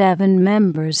any 7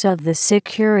 members of the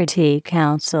Security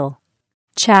Council.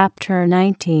 Chapter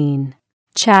 19.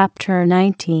 Chapter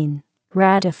 19.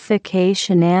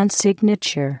 Ratification and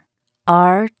Signature.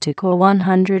 Article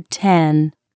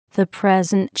 110. The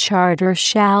present charter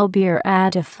shall be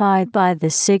ratified by the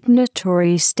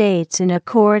signatory states in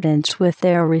accordance with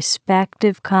their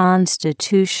respective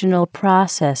constitutional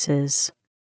processes.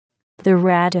 The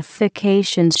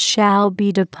ratifications shall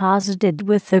be deposited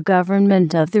with the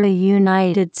government of the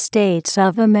United States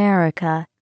of America,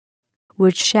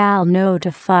 which shall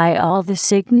notify all the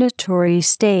signatory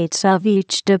states of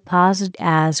each deposit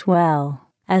as well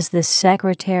as the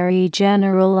Secretary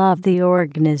General of the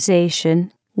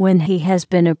organization, when he has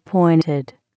been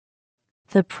appointed.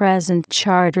 The present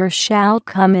charter shall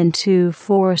come into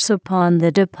force upon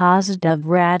the deposit of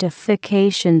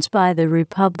ratifications by the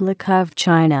Republic of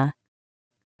China,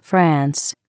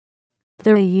 France,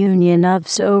 the Union of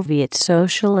Soviet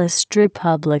Socialist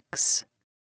Republics,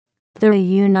 the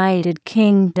United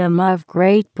Kingdom of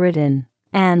Great Britain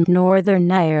and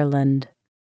Northern Ireland,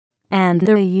 and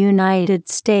the United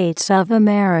States of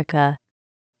America,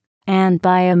 and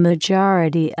by a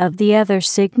majority of the other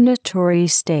signatory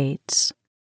states.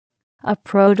 A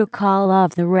protocol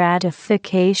of the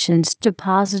ratifications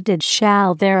deposited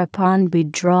shall thereupon be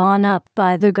drawn up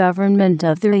by the government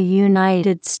of the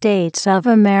United States of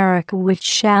America, which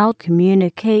shall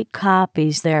communicate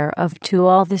copies thereof to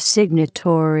all the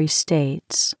signatory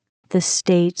states. The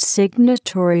states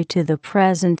signatory to the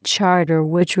present charter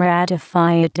which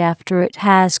ratify it after it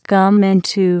has come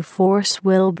into force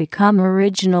will become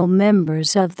original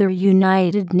members of the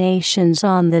United Nations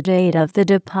on the date of the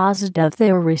deposit of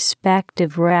their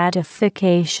respective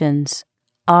ratifications.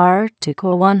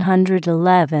 Article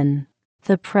 111.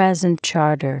 The present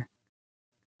charter,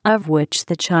 of which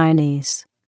the Chinese,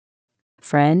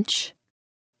 French,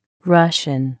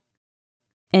 Russian,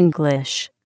 English,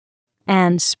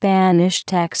 and Spanish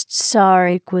texts are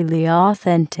equally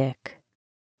authentic,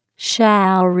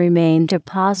 shall remain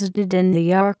deposited in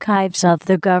the archives of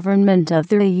the government of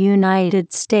the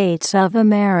United States of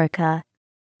America.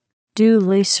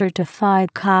 Duly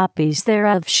certified copies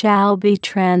thereof shall be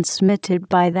transmitted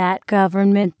by that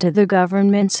government to the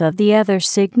governments of the other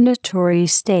signatory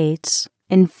states,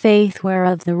 in faith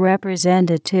whereof the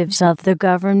representatives of the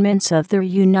governments of the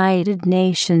United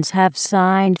Nations have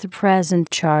signed the present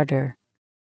charter.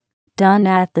 Done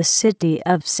at the city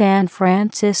of San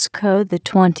Francisco the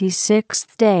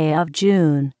 26th day of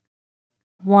June,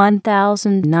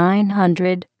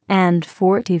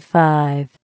 1945.